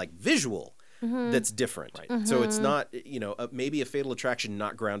something like visual that's different. Right. So it's not, maybe a Fatal Attraction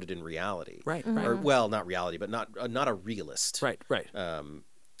not grounded in reality. Right. Or, well, not reality, but not a realist. Right.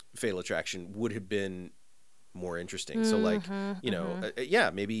 Fatal Attraction would have been more interesting. So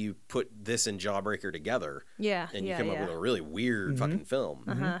maybe you put this and Jawbreaker together, Yeah. and you yeah, come yeah. up with a really weird fucking film,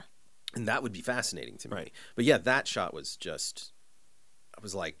 and that would be fascinating to me. Right. But yeah, that shot was just, I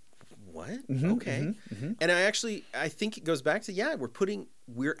was like, what? Okay. And I think it goes back to,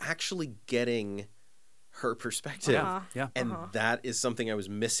 we're actually getting her perspective, Yeah. and that is something I was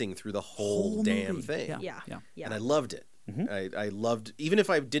missing through the whole damn movie. thing. Yeah. And I loved it. I loved, even if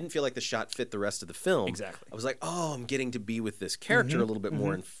I didn't feel like the shot fit the rest of the film. Exactly. I was like, oh, I'm getting to be with this character a little bit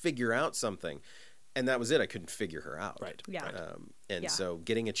more and figure out something. And that was it. I couldn't figure her out. Right. Yeah. So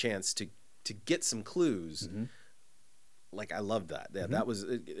getting a chance to get some clues, like I loved that. Yeah, that was,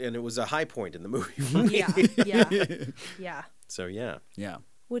 and it was a high point in the movie for me. Yeah. So yeah.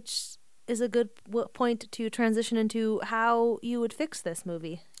 Which is a good point to transition into how you would fix this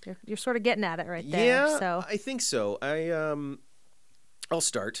movie. You're sort of getting at it right there. Yeah, So I think so. I'll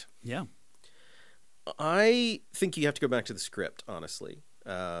start. Yeah. I think you have to go back to the script, honestly.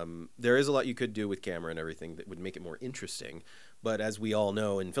 There is a lot you could do with camera and everything that would make it more interesting. But as we all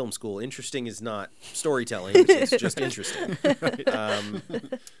know in film school, interesting is not storytelling. It's just interesting.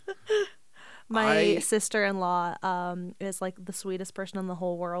 my sister-in-law is like the sweetest person in the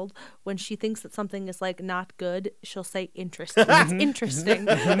whole world. When she thinks that something is like not good, she'll say interesting. It's interesting.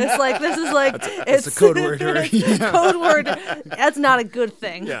 It's like, this is like, it's a code word. Code word. That's not a good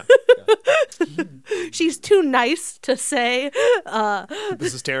thing. Yeah. She's too nice to say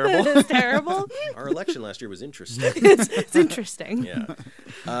This is terrible. it's terrible. Our election last year was interesting. It's interesting.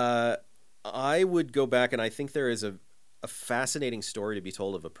 Yeah. I would go back, and I think there is a fascinating story to be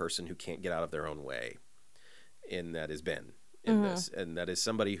told of a person who can't get out of their own way, and that is Ben in this. And that is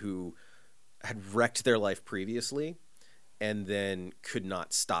somebody who had wrecked their life previously and then could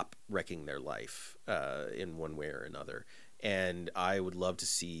not stop wrecking their life in one way or another. And I would love to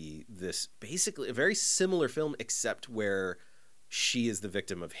see this, basically a very similar film, except where she is the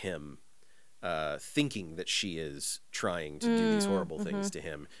victim of him thinking that she is trying to do these horrible things to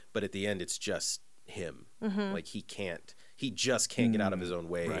him. But at the end, it's just him. Like he just can't get out of his own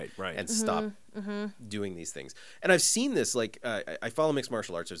way and stop doing these things. And I've seen this, like I follow mixed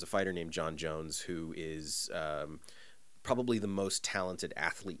martial arts. There's a fighter named John Jones who is probably the most talented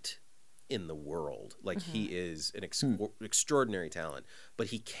athlete in the world. Like he is an extraordinary talent, but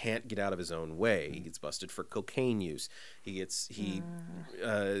he can't get out of his own way. He gets busted for cocaine use. He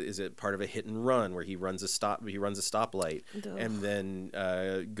is a part of a hit and run where he runs a stoplight and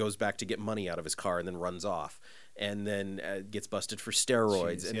then goes back to get money out of his car and then runs off. And then gets busted for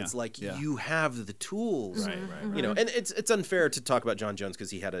steroids. And it's like, you have the tools, you know, and it's unfair to talk about John Jones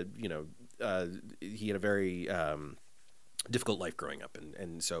because he had a very difficult life growing up,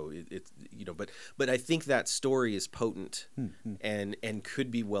 and so it's but I think that story is potent and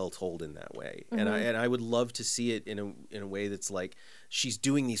could be well told in that way. And I would love to see it in a way that's like, she's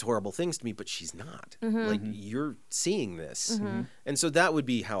doing these horrible things to me, but she's not. Like, you're seeing this. And so that would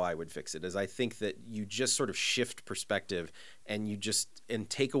be how I would fix it, is I think that you just sort of shift perspective and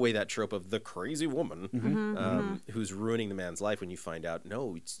take away that trope of the crazy woman who's ruining the man's life, when you find out,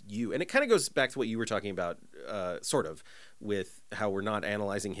 no, it's you. And it kind of goes back to what you were talking about, sort of, with how we're not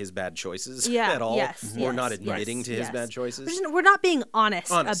analyzing his bad choices at all. We're not admitting to his bad choices. We're not being honest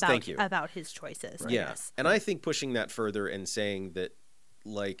thank you. about his choices. Yeah. Yes. And I think pushing that further and saying that,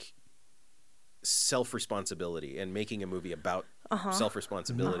 like, self-responsibility and making a movie about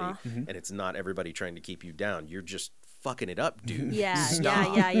self-responsibility and it's not everybody trying to keep you down. You're just fucking it up, dude. Yeah.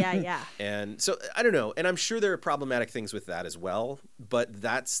 And so, I don't know. And I'm sure there are problematic things with that as well, but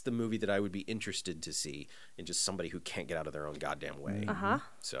that's the movie that I would be interested to see in just somebody who can't get out of their own goddamn way.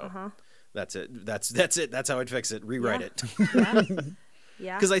 So that's it. That's it. That's how I'd fix it. Rewrite it.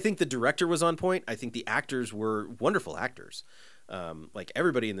 Yeah. Because I think the director was on point. I think the actors were wonderful actors. Like,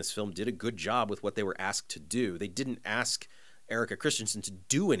 everybody in this film did a good job with what they were asked to do. They didn't ask Erica Christensen to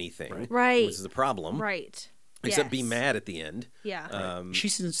do anything. Right. Which is the problem. Right. Except be Yes. mad at the end. Yeah. She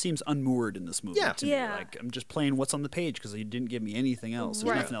seems unmoored in this movie Yeah. to me. Yeah. Like, I'm just playing what's on the page because you didn't give me anything else. There's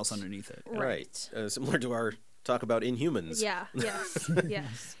Right. nothing else underneath it. Right. Similar to our talk about Inhumans. Yeah. Yes.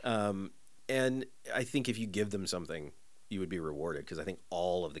 Yes. And I think if you give them something, you would be rewarded because I think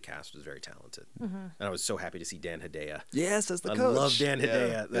all of the cast was very talented. And I was so happy to see Dan Hedaya. Yes, as the I coach. love Dan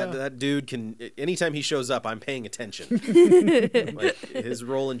Hedaya. That dude can. Anytime he shows up, I'm paying attention. Like, his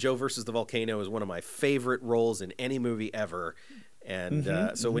role in Joe versus the Volcano is one of my favorite roles in any movie ever.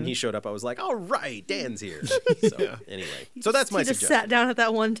 And so when he showed up, I was like, "All right, Dan's here." So anyway, so that's my He just suggestion. sat down at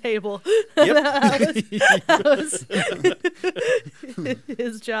that one table. Yep. That was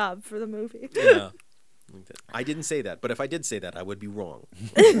his job for the movie. Yeah. I didn't say that, but if I did say that, I would be wrong.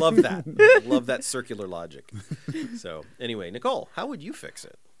 I love that. I love that circular logic. So anyway, Nicole, how would you fix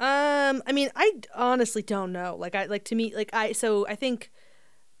it? I mean, I honestly don't know. So I think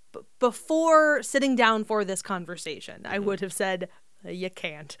before sitting down for this conversation, I would have said, you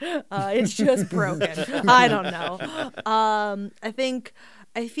can't. It's just broken. I don't know.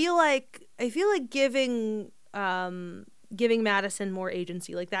 I feel like giving Madison more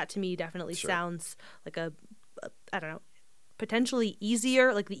agency, like that to me definitely sounds like a I don't know, potentially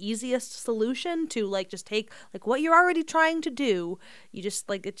easier, like the easiest solution to like just take like what you're already trying to do. You just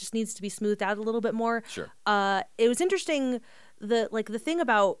like it just needs to be smoothed out a little bit more. Sure. It was interesting the thing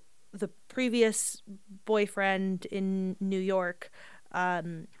about the previous boyfriend in New York. It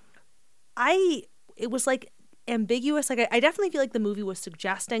was like ambiguous. Like I definitely feel like the movie was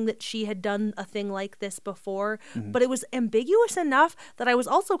suggesting that she had done a thing like this before, but it was ambiguous enough that I was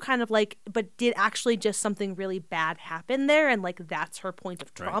also kind of like, but did actually just something really bad happen there, and like that's her point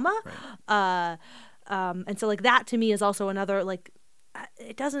of trauma. Right. And so like that to me is also another like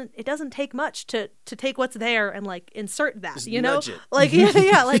it doesn't take much to take what's there and like insert that, Just you know, nudge it. like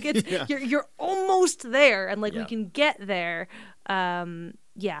yeah, like it's you're almost there, and like we can get there.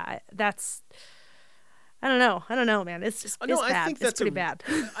 That's. I don't know, man. It's just it's bad. I think that's pretty bad.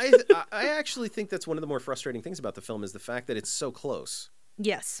 I actually think that's one of the more frustrating things about the film is the fact that it's so close,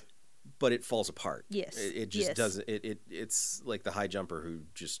 Yes. but it falls apart. Yes. It just Yes. doesn't. It's like the high jumper who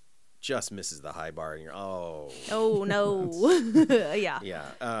just misses the high bar, and you're Oh no. Yeah.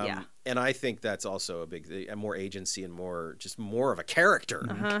 yeah. And I think that's also a big thing, and more agency and more of a character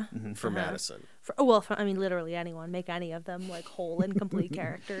for Madison. I mean, literally anyone. Make any of them like whole and complete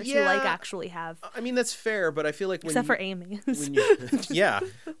characters who Yeah. like actually have. I mean, that's fair, but I feel like Except for Amy.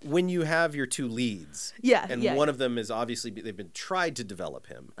 when you have your two leads, Yeah, and yeah, one of them is obviously they've been tried to develop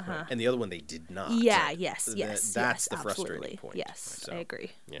him, and the other one they did not. Yeah. Yes. That's yes. the frustrating absolutely. point. Yes. So, I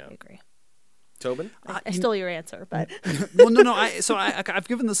agree. yeah. I agree. Tobin? I stole your answer, but Well, no. I've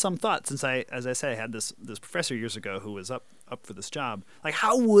given this some thought since as I say, I had this professor years ago who was up for this job. Like,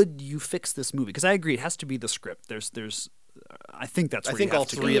 how would you fix this movie? Because I agree, it has to be the script. There's. I think that's. I where think you have all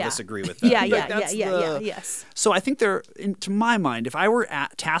to three go. of us agree with that. yeah. Yes. So I think to my mind, if I were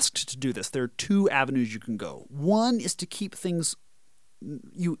tasked to do this, there are two avenues you can go. One is to keep things.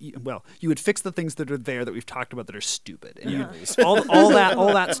 You would fix the things that are there that we've talked about that are stupid, and all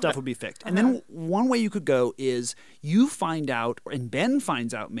that stuff would be fixed. And then one way you could go is you find out, and Ben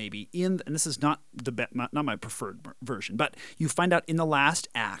finds out maybe and this is not not my preferred version, but you find out in the last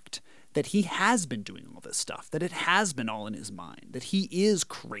act that he has been doing all this stuff, that it has been all in his mind, that he is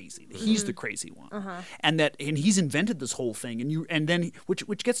crazy, that he's the crazy one, and he's invented this whole thing, and then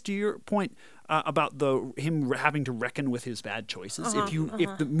which gets to your point about him having to reckon with his bad choices.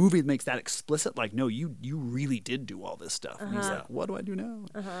 If the movie makes that explicit, like, no, you really did do all this stuff, and he's like, what do I do now?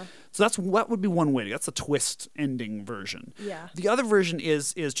 So that would be one way. That's a twist ending version. Yeah. The other version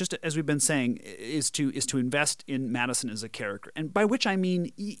is just as we've been saying is to invest in Madison as a character, and by which I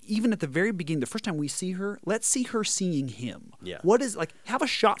mean even at the very beginning, the first time we see her, let's see her seeing him. Yeah. What is like have a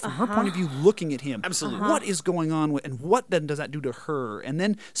shot from her point of view looking at him. Absolutely. What is going on and what then does that do to her? And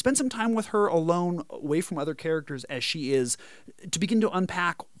then spend some time with her alone, away from other characters as she is, to begin to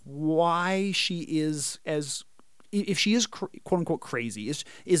unpack why she is as. If she is quote unquote crazy, is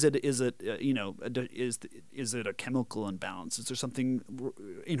it a chemical imbalance? Is there something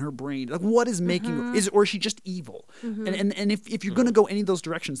in her brain? Like, what is making her? Or is she just evil? And if you're going to go any of those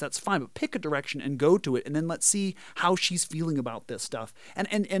directions, that's fine. But pick a direction and go to it, and then let's see how she's feeling about this stuff.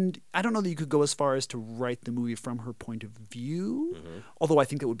 And I don't know that you could go as far as to write the movie from her point of view, although I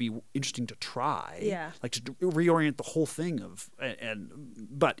think that would be interesting to try. Yeah. Like to reorient the whole thing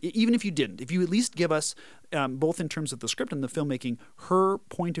but even if you didn't, if you at least give us both in terms of the script and the filmmaking, her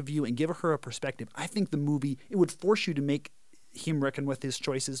point of view, and give her a perspective, I think the movie, it would force you to make him reckon with his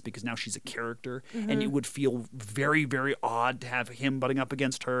choices because now she's a character, and it would feel very, very odd to have him butting up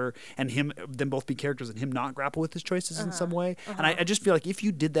against her and them both be characters and him not grapple with his choices in some way. And I just feel like if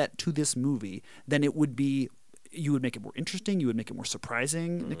you did that to this movie, then it would be. You would make it more interesting. You would make it more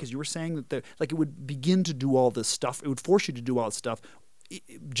surprising, because you were saying that it would begin to do all this stuff. It would force you to do all this stuff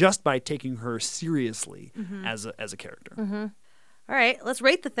just by taking her seriously as a character. All right, let's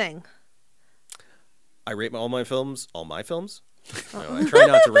rate the thing. I rate all my films. No, I try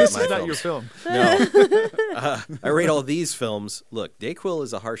not to rate This my is not films. your film. No. I rate all these films. Look, Dayquil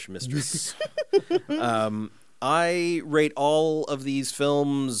is a harsh mistress. I rate all of these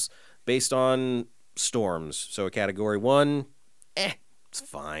films based on storms. So a category 1, it's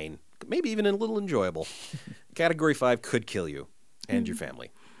fine. Maybe even a little enjoyable. Category 5 could kill you and your family.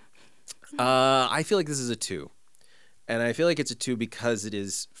 I feel like this is a 2. And I feel like it's a 2 because it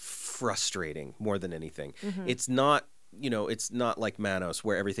is frustrating more than anything. It's not, it's not like Manos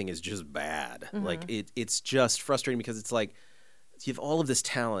where everything is just bad. Like it's just frustrating because it's like you have all of this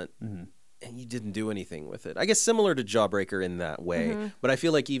talent and you didn't do anything with it. I guess similar to Jawbreaker in that way. But I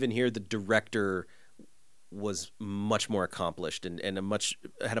feel like even here the director was much more accomplished and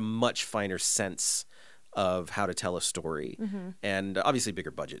had a much finer sense of how to tell a story, and obviously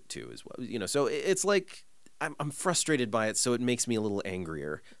bigger budget too as well. So it's like I'm frustrated by it, so it makes me a little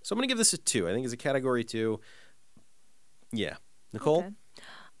angrier. So I'm gonna give this a 2. I think it's a category 2. Yeah, Nicole. Okay.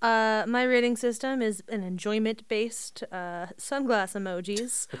 My rating system is an enjoyment-based sunglass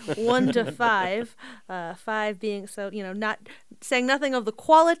emojis, 1 to 5. 5 being not saying nothing of the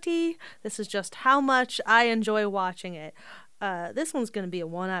quality. This is just how much I enjoy watching it. This one's gonna be a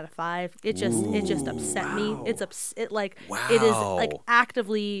 1 out of 5. It just upset me. It is like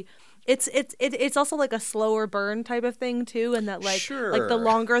actively. It's also like a slower burn type of thing too, and that like the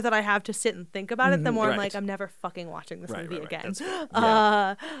longer that I have to sit and think about it, the more I'm like, I'm never fucking watching this movie again.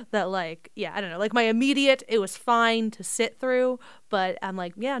 I don't know. Like my immediate, it was fine to sit through, but I'm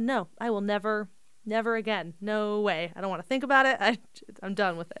like, yeah, no, I will never again. No way. I don't want to think about it. I'm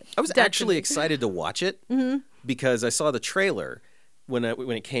done with it. I was actually excited to watch it because I saw the trailer when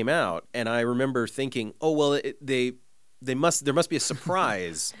it came out, and I remember thinking, oh well, there must be a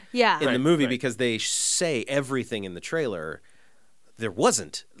surprise in the movie because they say everything in the trailer. There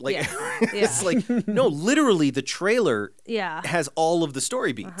wasn't. Like it's like no, literally the trailer has all of the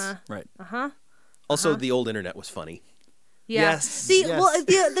story beats. Right. Also the old internet was funny. Yeah. Yes. See, well,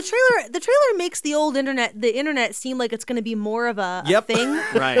 the trailer makes the internet seem like it's going to be more of a thing,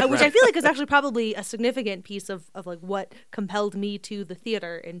 which I feel like is actually probably a significant piece of like what compelled me to the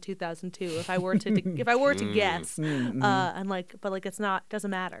theater in 2002. If I were to guess, and like, but like it's not,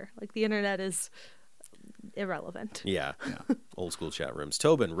 doesn't matter. Like the internet is irrelevant. Yeah. Old school chat rooms.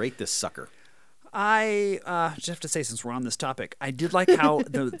 Tobin, rate this sucker. I just have to say, since we're on this topic, I did like how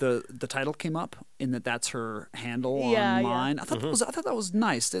the title came up in that's her handle online. I thought that was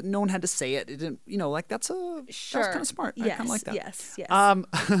nice that no one had to say it. It didn't, that's that's kind of smart. Yes, I kind of like that. Yes.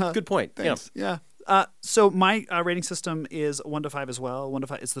 Good point. Thanks. Yeah. So my rating system is 1 to 5 as well. 1 to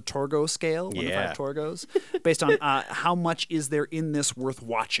 5. It's the Torgo scale. 1 to 5 Torgos, based on how much is there in this worth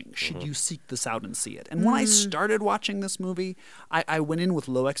watching. Should you seek this out and see it? And when I started watching this movie, I went in with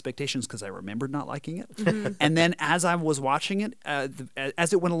low expectations because I remembered not liking it. And then as I was watching it,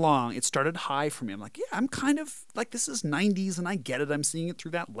 as it went along, it started high for me. I'm like, yeah, I'm kind of like, this is 90s, and I get it. I'm seeing it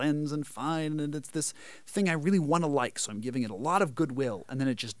through that lens, and fine. And it's this thing I really want to like, so I'm giving it a lot of goodwill. And then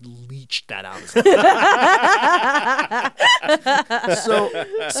it just leached that out.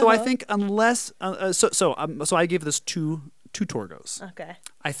 So I think unless so I gave this two Torgos. Okay.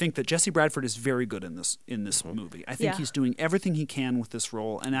 I think that Jesse Bradford is very good in this movie. I think he's doing everything he can with this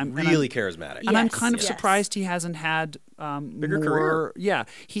role, and I'm really charismatic. And I'm kind of surprised he hasn't had bigger career. Yeah,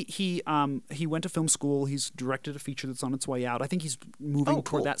 he went to film school. He's directed a feature that's on its way out. I think he's moving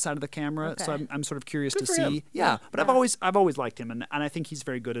toward that side of the camera. Okay. So I'm sort of curious to see. him. Yeah, but I've always liked him, and I think he's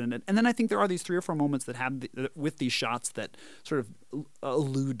very good in it. And then I think there are these 3 or 4 moments that have with these shots that sort of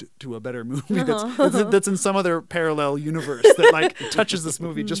allude to a better movie that's in some other parallel universe that like touches this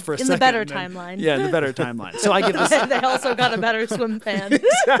movie just for a second. In the better timeline. Yeah, in the better timeline. So I give this. They also got a better swim fan.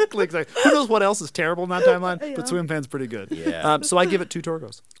 Exactly. Who knows what else is terrible in that timeline? But Swim Fan's pretty good. Yeah. So I give it 2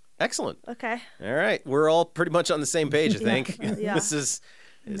 Torgos. Excellent. Okay. All right. We're all pretty much on the same page, I think. Yeah. This is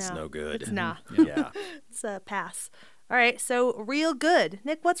no good. It's not. Yeah. It's a pass. All right, so real good.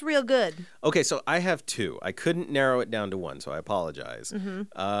 Nick, what's real good? Okay, so I have 2. I couldn't narrow it down to 1, so I apologize.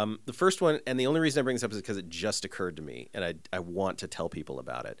 The first one, and the only reason I bring this up is because it just occurred to me, and I want to tell people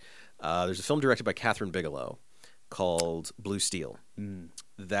about it. There's a film directed by Catherine Bigelow called Blue Steel.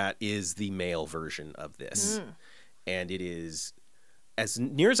 That is the male version of this. and it is, as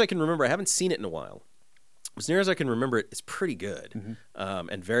near as I can remember, I haven't seen it in a while. As near as I can remember it, it's pretty good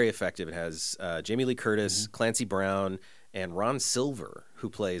and very effective. It has Jamie Lee Curtis, Clancy Brown, and Ron Silver, who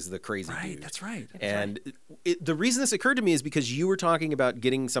plays the crazy dude. That's right. And the reason this occurred to me is because you were talking about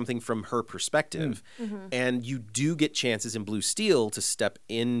getting something from her perspective, and you do get chances in Blue Steel to step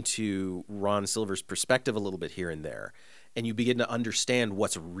into Ron Silver's perspective a little bit here and there, and you begin to understand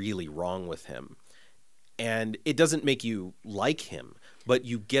what's really wrong with him. And it doesn't make you like him, but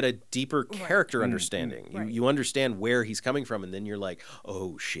you get a deeper character understanding. You understand where he's coming from, and then you're like,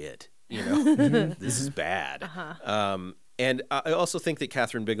 oh, shit, this is bad. And I also think that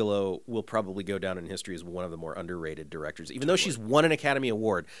Catherine Bigelow will probably go down in history as one of the more underrated directors, even though she's won an Academy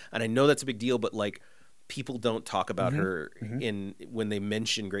Award. And I know that's a big deal, but like people don't talk about her when they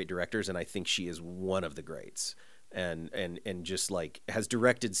mention great directors, and I think she is one of the greats. And just like has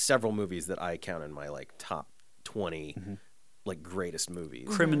directed several movies that I count in my like top 20 like greatest movies.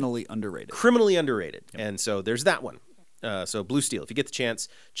 Criminally underrated. Yep. And so there's that one. So Blue Steel, if you get the chance,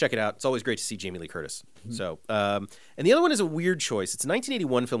 check it out. It's always great to see Jamie Lee Curtis. So, and the other one is a weird choice. It's a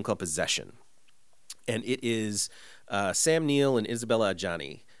 1981 film called Possession, and it is Sam Neill and Isabella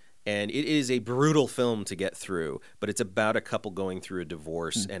Adjani. And it is a brutal film to get through, but it's about a couple going through a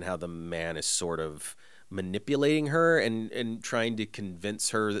divorce and how the man is sort of manipulating her and trying to convince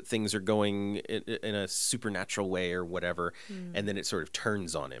her that things are going in a supernatural way or whatever, and then it sort of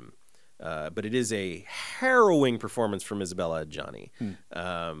turns on him. But it is a harrowing performance from Isabella Adjani.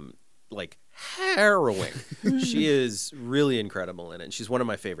 Like harrowing. She is really incredible in it. And she's one of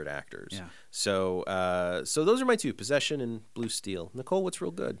my favorite actors. Yeah. So those are my two, Possession and Blue Steel. Nicole, what's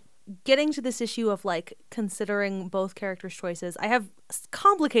real good? Getting to this issue of like considering both characters' choices, I have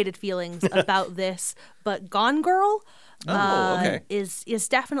complicated feelings about this, but Gone Girl is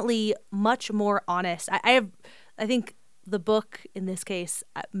definitely much more honest. I think the book in this case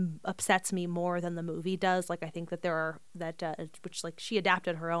upsets me more than the movie does. Like I think that there are which like she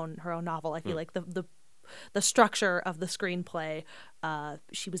adapted her own novel. I feel like the structure of the screenplay,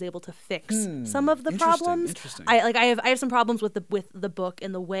 she was able to fix some of the problems. Interesting. I have some problems with the book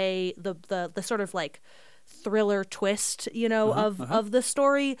and the way the sort of like thriller twist, of the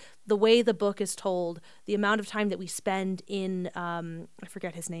story, the way the book is told, the amount of time that we spend in I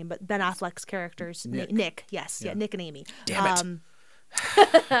forget his name, but Ben Affleck's characters, Nick, Nick and Amy. Damn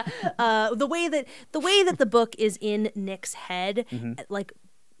it. The way that the book is in Nick's head,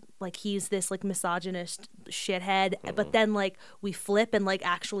 like he's this like misogynist shithead, but then like we flip and like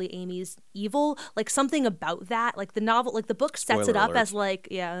actually Amy's evil. Like something about that, like the novel, like the book sets it up as like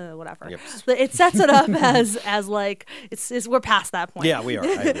whatever. Yep. It sets it up as like it's we're past that point. Yeah, we are.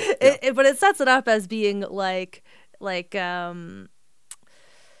 But it sets it up as being like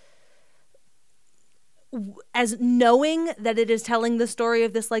as knowing that it is telling the story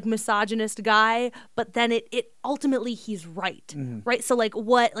of this like misogynist guy, but then it ultimately he's right, right? So like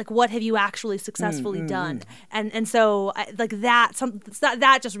what have you actually successfully done? And so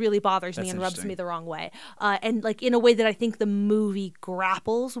that just really bothers me and rubs me the wrong way. And like in a way that I think the movie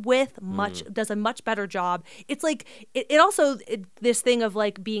grapples with does a much better job. It's like it also this thing of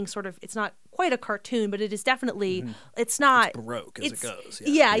like being sort of, it's not quite a cartoon, but it is definitely it's not it's baroque as it goes.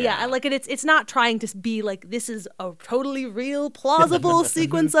 Yeah. Like it's not trying to be like this is a totally real plausible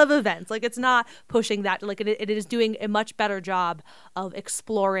sequence of events. Like it's not pushing that. Like it is doing a much better job of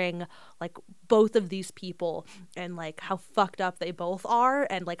exploring like both of these people and like how fucked up they both are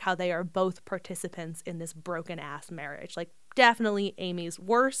and like how they are both participants in this broken ass marriage. Like definitely Amy's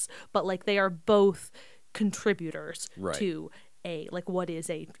worse, but like they are both contributors to what is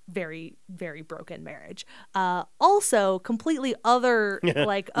a very, very broken marriage. Also, completely other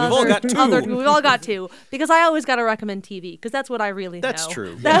like we've all got two, because I always got to recommend TV because that's what I really know. That's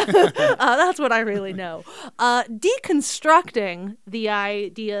true. That's what I really know. Deconstructing the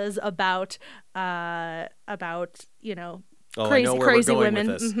ideas about crazy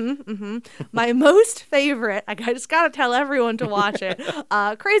women. My most favorite, I just gotta tell everyone to watch it.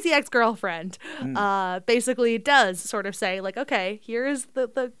 Crazy Ex-Girlfriend basically does sort of say like, okay, here is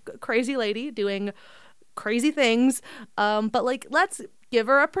the crazy lady doing crazy things, but like let's give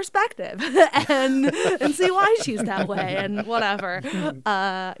her a perspective and see why she's that way and whatever.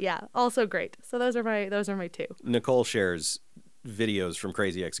 Also great. So those are my two. Nicole shares videos from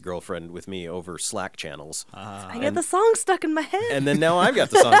Crazy Ex-Girlfriend with me over Slack channels. I get the song stuck in my head. And then now I've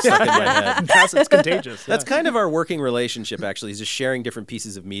got the song stuck in my head. It's contagious. That's kind of our working relationship, actually, is just sharing different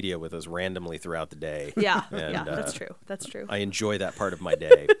pieces of media with us randomly throughout the day. Yeah, that's true. That's true. I enjoy that part of my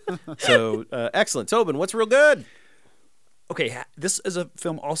day. So, excellent. Tobin, what's real good? Okay, this is a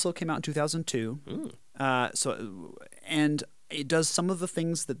film also came out in 2002. And it does some of the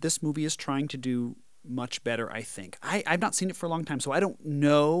things that this movie is trying to do much better, I think. I've not seen it for a long time, so I don't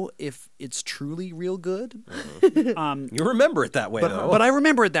know if it's truly real good. You remember it that way, though. But I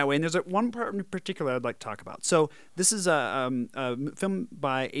remember it that way, and there's one part in particular I'd like to talk about. So this is a film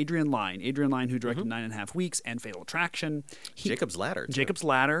by Adrian Lyne. Adrian Lyne, who directed 9.5 Weeks and Fatal Attraction. Jacob's Ladder. Too, Jacob's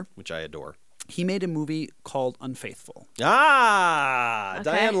Ladder. which I adore. He made a movie called Unfaithful. Ah, Okay.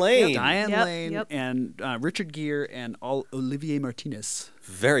 Diane Lane. Diane Yep, Lane yep. and Richard Gere and Olivier Martinez.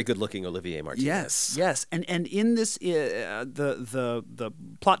 Very good-looking Olivier Martinez. Yes, and in this, the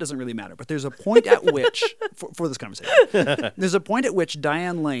plot doesn't really matter, but there's a point at which, for this conversation, there's a point at which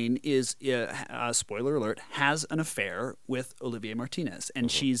Diane Lane is, spoiler alert, has an affair with Olivier Martinez,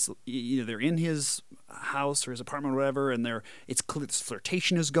 and she's, they're in his house or his apartment or whatever, and it's clear this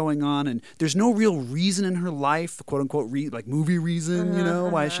flirtation is going on, and there's no real reason in her life, quote unquote, like movie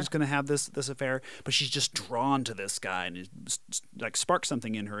reason, why she's going to have this affair, but she's just drawn to this guy, and it like sparks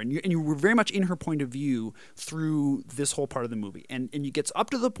something in her, and you were very much in her point of view through this whole part of the movie, and it gets up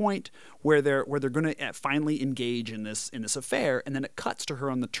to the point where they're going to finally engage in this affair, and then it cuts to her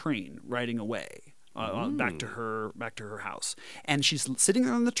on the train riding away. Back to her house, and she's sitting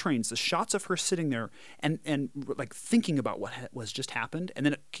there on the train. So shots of her sitting there and like thinking about what was just happened, and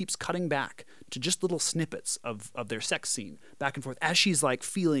then it keeps cutting back to just little snippets of their sex scene back and forth as she's like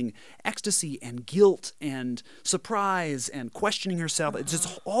feeling ecstasy and guilt and surprise and questioning herself. It's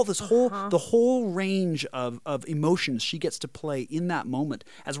just all this the whole range of emotions she gets to play in that moment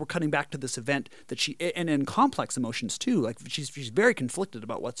as we're cutting back to this event that and complex emotions too. Like she's very conflicted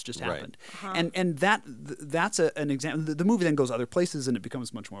about what's just happened, and that's an example. The movie then goes other places, and it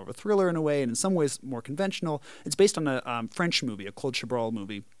becomes much more of a thriller in a way, and in some ways more conventional. It's based on a French movie, a Claude Chabrol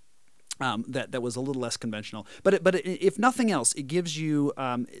movie. That was a little less conventional, but if nothing else, it gives you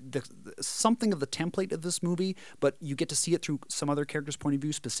something of the template of this movie, but you get to see it through some other character's point of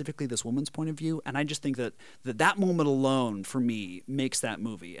view, specifically this woman's point of view. And I just think that moment alone for me makes that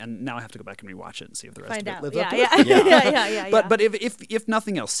movie. And now I have to go back and rewatch it and see if the rest of it lives up to it. Yeah. But if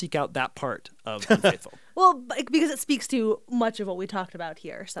nothing else, seek out that part of Unfaithful. Well, because it speaks to much of what we talked about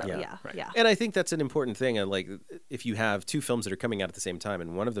here. So yeah. And I think that's an important thing. Like, if you have two films that are coming out at the same time,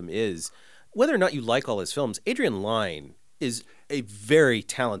 and one of them is, whether or not you like all his films, Adrian Lyne is a very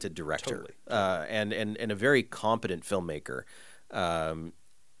talented director, and a very competent filmmaker.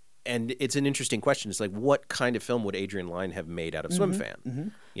 And it's an interesting question. It's like, what kind of film would Adrian Lyne have made out of Swim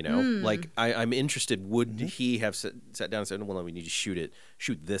Fan? Like I'm interested. Would he have sat down and said, "Well, no, we need to shoot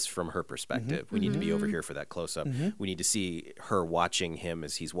this from her perspective. We need to be over here for that close up. We need to see her watching him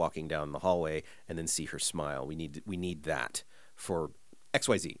as he's walking down the hallway, and then see her smile. We need that for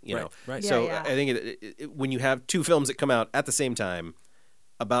XYZ. You know, right. So I think when you have two films that come out at the same time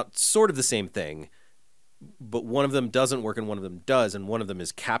about sort of the same thing, but one of them doesn't work and one of them does, and one of them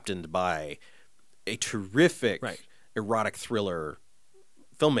is captained by a terrific erotic thriller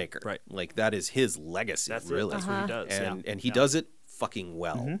filmmaker. Right. Like, that is his legacy. That's really. That's what he does. And he does it fucking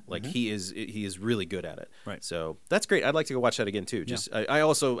well. Like he is really good at it. Right. So that's great. I'd like to go watch that again too.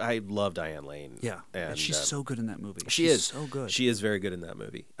 I love Diane Lane. Yeah. And she's so good in that movie. She's so good. She is very good in that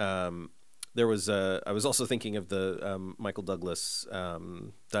movie. There was I was also thinking of the Michael Douglas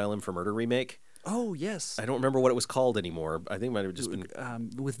Dial M for Murder remake. Oh, yes. I don't remember what it was called anymore. I think it might have just been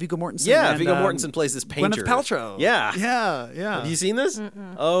with Viggo Mortensen. Yeah, and, Viggo Mortensen plays this painter. Gwyneth Paltrow. Yeah. Have you seen this?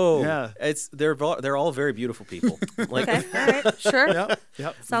 Oh, yeah. They're all very beautiful people. Like, okay, all right, sure.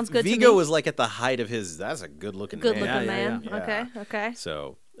 Yep. Sounds good. Viggo was like at the height of his. That's a good looking man. Yeah. Okay.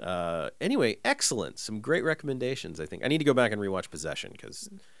 So anyway, excellent. Some great recommendations. I think I need to go back and rewatch Possession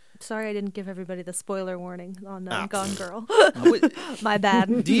because. Sorry, I didn't give everybody the spoiler warning on Gone Girl. My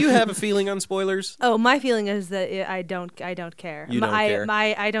bad. Do you have a feeling on spoilers? Oh, my feeling is that I don't care. You don't care?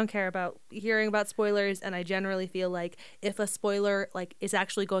 I don't care about hearing about spoilers, and I generally feel like if a spoiler is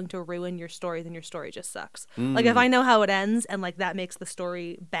actually going to ruin your story, then your story just sucks. Like, if I know how it ends and that makes the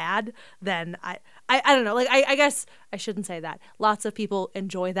story bad, then I don't know. Like, I guess I shouldn't say that. Lots of people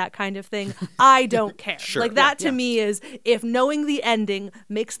enjoy that kind of thing. I don't care. Sure. Like, that to me is, if knowing the ending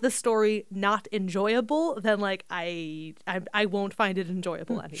makes the story not enjoyable, then I won't find it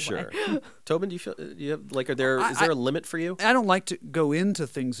enjoyable anyway. Sure. Tobin, do you have is there a limit for you? I don't like to go into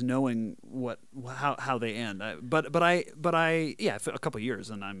things knowing how they end. But a couple of years,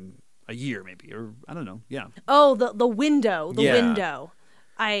 and I'm a year maybe, or I don't know. Yeah. Oh, the window.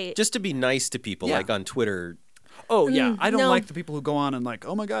 Just to be nice to people, like on Twitter. Oh yeah, I don't no. like the people who go on and like,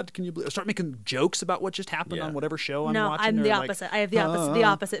 oh my god, can you start making jokes about what just happened Yeah. on whatever show I'm No, watching? I'm They're the like, opposite. I have the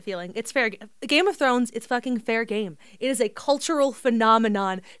opposite feeling. It's fair. Game of Thrones, it's fucking fair game. It is a cultural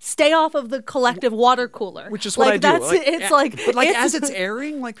phenomenon. Stay off of the collective water cooler. Which is what I do. That's, Like, it's like, but like it's, as it's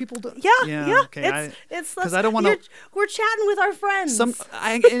airing, like people do. yeah. Okay, It's because I don't want to. We're chatting with our friends.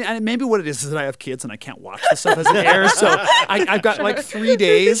 And maybe what it is that I have kids and I can't watch the stuff as it airs, so I've got like 3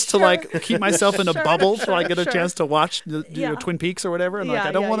 days to like keep myself in a bubble till I get a chance to watch the Twin Peaks or whatever. And like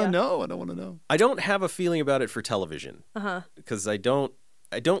I don't want to know. I don't want to know. I don't have a feeling about it for television. Because I don't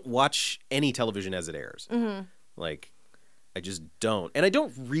watch any television as it airs. Like, I just don't. And I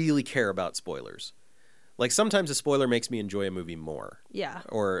don't really care about spoilers. Like, sometimes a spoiler makes me enjoy a movie more. Yeah.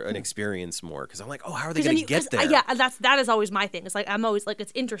 Or an experience more. Because I'm like, oh, how are they going to get there? Yeah, that is always my thing. It's like, I'm always like,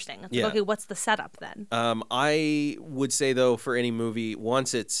 it's interesting. It's like, okay, what's the setup then? I would say, though, for any movie,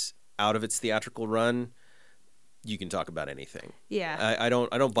 once it's out of its theatrical run, you can talk about anything. Yeah. I don't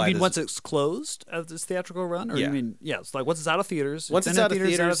buy You mean this. once it's closed of this theatrical run, or you mean it's like once it's out of theaters? Once it's out of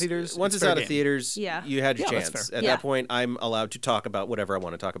theaters, once it's out of theaters, you had your that's chance. fair. At that point, I'm allowed to talk about whatever I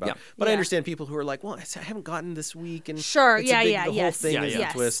want to talk about. Yeah. But I understand people who are like, "Well, I haven't gotten this week," and sure, it's a big, the whole yes, thing is a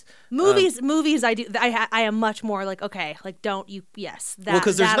twist. Movies, I do. I am much more like, okay, like don't you? Yes, that. Well,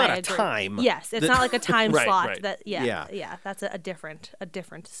 because there's that not I a agree. time. Yes, it's not like a time Right, slot. right. That yeah. That's a different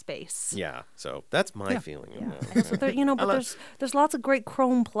space. Yeah, so that's my feeling. Yeah. And so there, but there's lots of great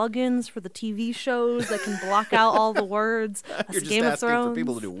Chrome plugins for the TV shows that can block out all the words. That's You're just Game of asking Thrones. for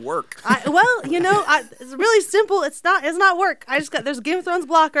people to do work. It's really simple. It's not work. There's a Game of Thrones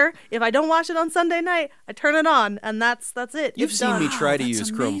blocker. If I don't watch it on Sunday night, I turn it on, and that's it. You've It's seen done. me try to that's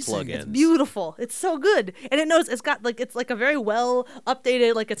use Chrome amazing. plugins. It's beautiful. It's so good, and it knows it's got it's like a very well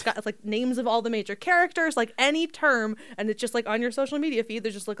updated. Like it's like names of all the major characters, like any term, and it's just like on your social media feed.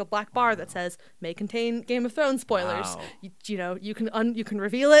 There's just like a black bar that says may contain Game of Thrones spoilers. Wow. You can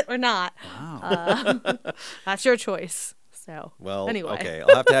reveal it or not. Wow. That's your choice. So Well, anyway. okay,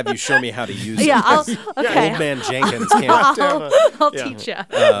 I'll have to have you show me how to use it. Yeah, I'll, because okay. Old man Jenkins can't. I'll teach you.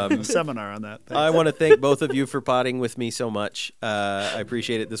 A seminar on that. I want to thank both of you for potting with me so much. I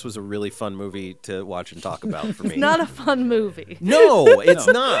appreciate it. This was a really fun movie to watch and talk about for me. Not a fun movie. No, it's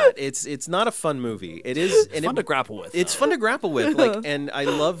not. It's not a fun movie. It is fun to grapple with. It's fun to grapple with. Like, and I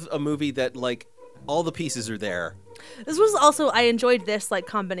love a movie that like all the pieces are there. This was also, I enjoyed this like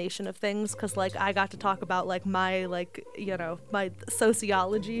combination of things because like I got to talk about like my my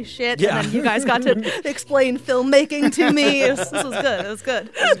sociology shit, Yeah. and then you guys got to explain filmmaking to me. This was good. It was good.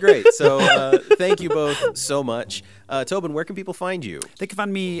 It was great. So thank you both so much. Tobin, where can people find you? They can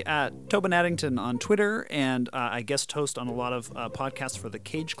find me at Tobin Addington on Twitter, and I guest host on a lot of podcasts for the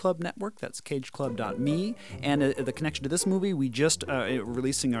Cage Club Network. That's cageclub.me. And the connection to this movie, we just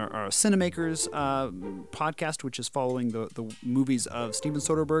releasing our Cinemakers podcast, which is following the movies of Steven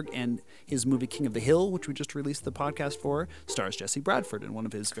Soderbergh, and his movie King of the Hill, which we just released the podcast for, stars Jesse Bradford in one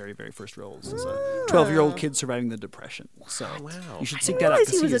of his very, very first roles as a 12-year-old kid surviving the Depression. So you should seek that out.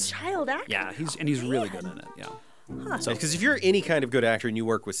 He was a child actor. Yeah, he's really good in it. Yeah. Because if you're any kind of good actor and you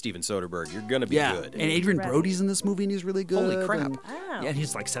work with Steven Soderbergh, you're gonna be good. And Adrian Brody's in this movie, and he's really good. Holy crap. And, Wow. Yeah, and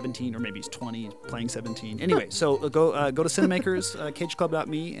he's like 17, or maybe he's 20, playing 17. Anyway, so go to Cinemakers,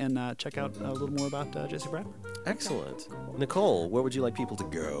 cageclub.me, and check out a little more about Jesse Bradford. Excellent. Nicole, where would you like people to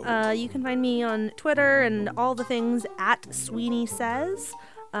go? You can find me on Twitter and all the things at Sweeney Says,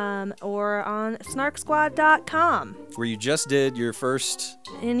 or on snarksquad.com. Where you just did your first.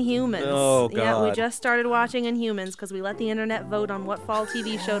 Inhumans. Oh, Yeah, we God. just started watching Inhumans because we let the internet vote on what fall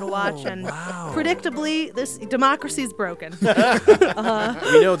TV show to watch, and predictably, this democracy's broken. We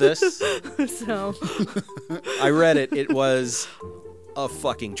know this. So I read it. It was a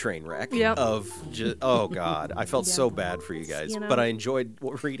fucking train wreck Yep. of just, oh God. I felt so bad for you guys, but I enjoyed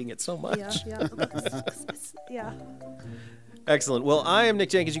reading it so much. yeah. Excellent. Well, I am Nick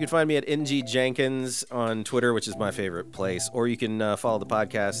Jenkins. You can find me at NG Jenkins on Twitter, which is my favorite place, or you can follow the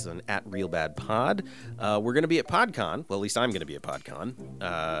podcast on @RealBadPod. We're going to be at PodCon. Well, at least I'm going to be at PodCon,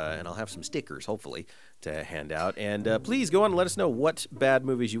 and I'll have some stickers, hopefully, to hand out. And please go on and let us know what bad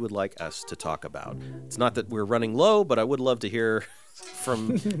movies you would like us to talk about. It's not that we're running low, but I would love to hear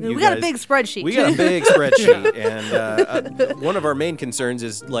from you We guys. got a big spreadsheet. We got a big spreadsheet, and one of our main concerns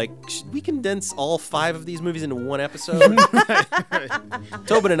is, like, should we condense all 5 of these movies into one episode?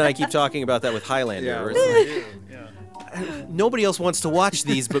 Tobin and I keep talking about that with Highlander. where it's like, nobody else wants to watch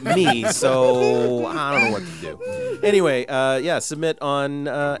these but me, so I don't know what to do. Anyway, submit on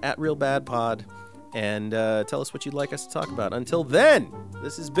 @RealBadPod, and tell us what you'd like us to talk about. Until then,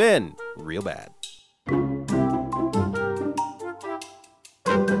 this has been Real Bad.